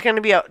 Oh yeah, there's going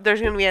to be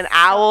an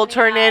owl many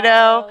tornado,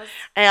 owls.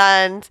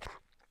 and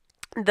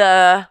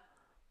the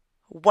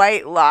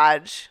White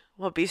Lodge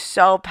will be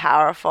so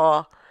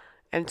powerful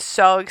and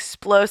so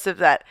explosive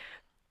that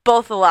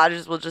both the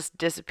lodges will just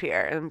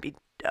disappear and be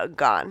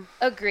gone.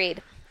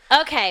 Agreed.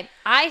 Okay,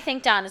 I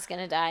think Donna's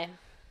gonna die.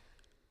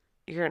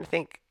 You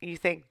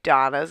think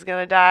Donna's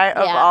gonna die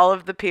of Yeah. all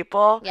of the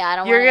people? Yeah, I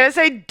don't You're wanna- gonna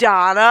say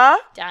Donna?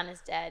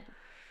 Donna's dead.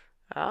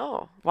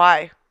 Oh,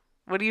 why?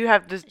 What do you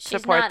have to She's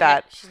support not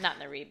that? she's not in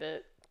the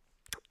reboot.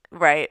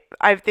 Right.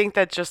 I think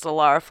that's just a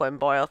Laura Flynn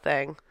Boyle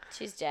thing.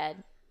 She's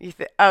dead. You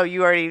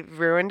you already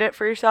ruined it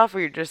for yourself, or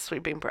you're just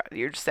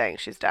you're just saying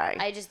she's dying?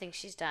 I just think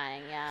she's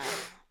dying. Yeah.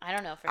 I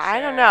don't know for sure.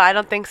 I don't know. I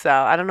don't think so.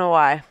 I don't know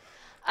why.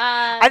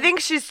 I think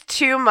she's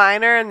too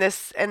minor in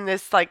this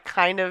like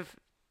kind of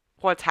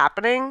what's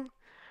happening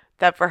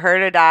that for her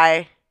to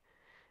die,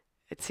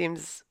 it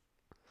seems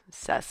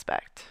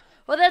suspect.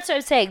 Well, that's what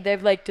I'm saying.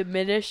 They've like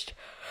diminished.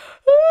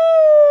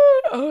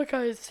 Oh my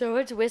God, it's so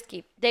much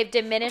whiskey. They've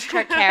diminished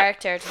her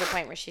character to the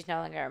point where she's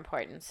no longer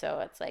important. So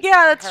it's like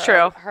Yeah, that's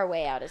true. Her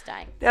way out is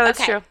dying. Yeah, that's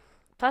Okay. true.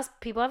 Plus,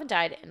 people haven't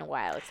died in a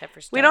while except for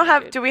We Stone don't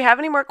have. Dude. Do we have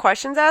any more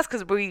questions asked?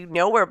 Because we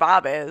know where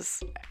Bob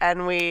is,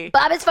 and we.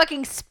 Bob is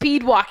fucking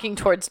speed walking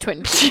towards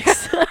Twin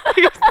Peaks.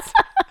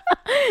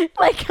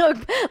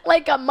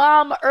 like a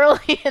mom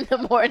early in the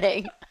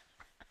morning.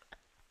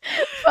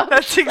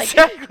 That's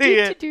exactly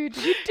it.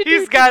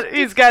 He's got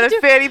a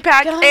fanny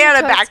pack Gonna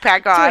and a toast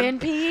backpack on, Twin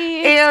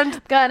Peaks.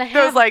 and Gonna those,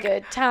 have like, a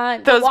good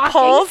time. those The walking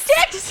poles.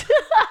 sticks.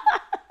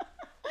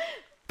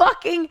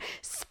 Fucking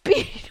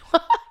speed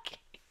walking.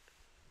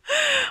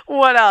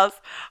 what else?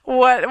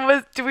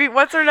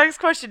 What's our next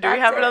question? Do we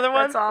That's have it. another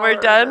one? That's all. We're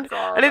done. That's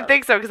all. I didn't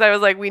think so because I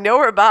was like, we know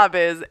where Bob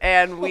is,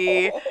 and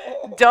we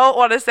don't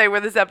want to say where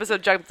this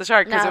episode jumped the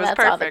shark because No, it was that's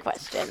all the perfect.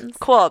 questions.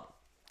 Cool.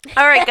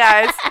 All right,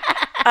 guys.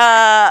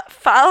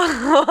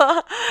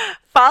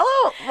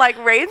 Follow,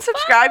 rate and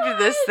subscribe to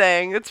this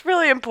thing. It's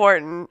really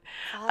important.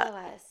 Follow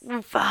us.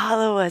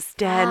 Follow us,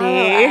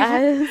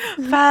 Danny.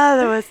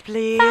 Follow us,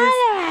 please.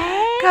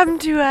 Come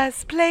to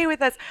us. Play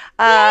with us.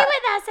 Play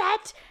with us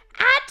at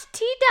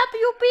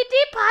TWBD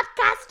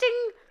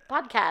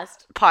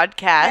Podcast.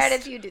 Podcast.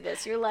 Meredith, you do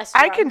this. You're less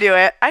I drunk. can do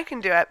it.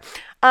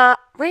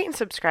 Rate and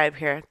subscribe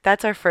here.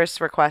 That's our first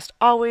request,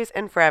 always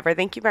and forever.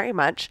 Thank you very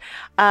much.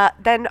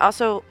 Then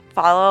also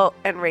follow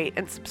and rate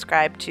and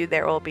subscribe to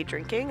There Will Be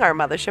Drinking, our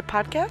mothership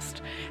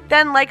podcast.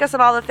 Then like us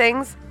on all the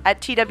things at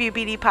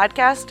TWBD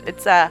Podcast.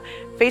 It's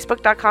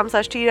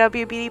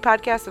facebook.com/TWBD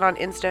Podcast and on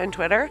Insta and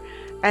Twitter.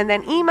 And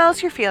then email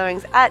us your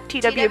feelings at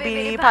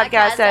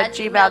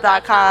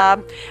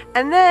twbdpodcast@gmail.com.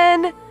 And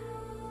then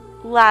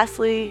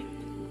lastly,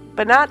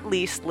 but not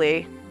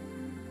leastly,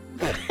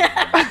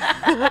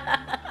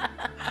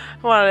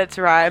 wanted it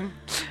to rhyme.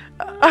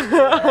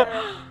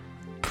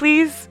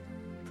 Please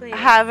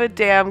have a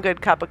damn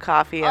good cup of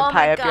coffee and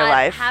pie up your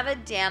life. Have a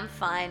damn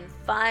fine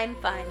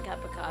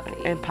cup of coffee.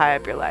 And pie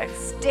up your life.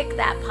 Stick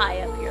that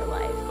pie up your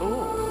life. Ooh.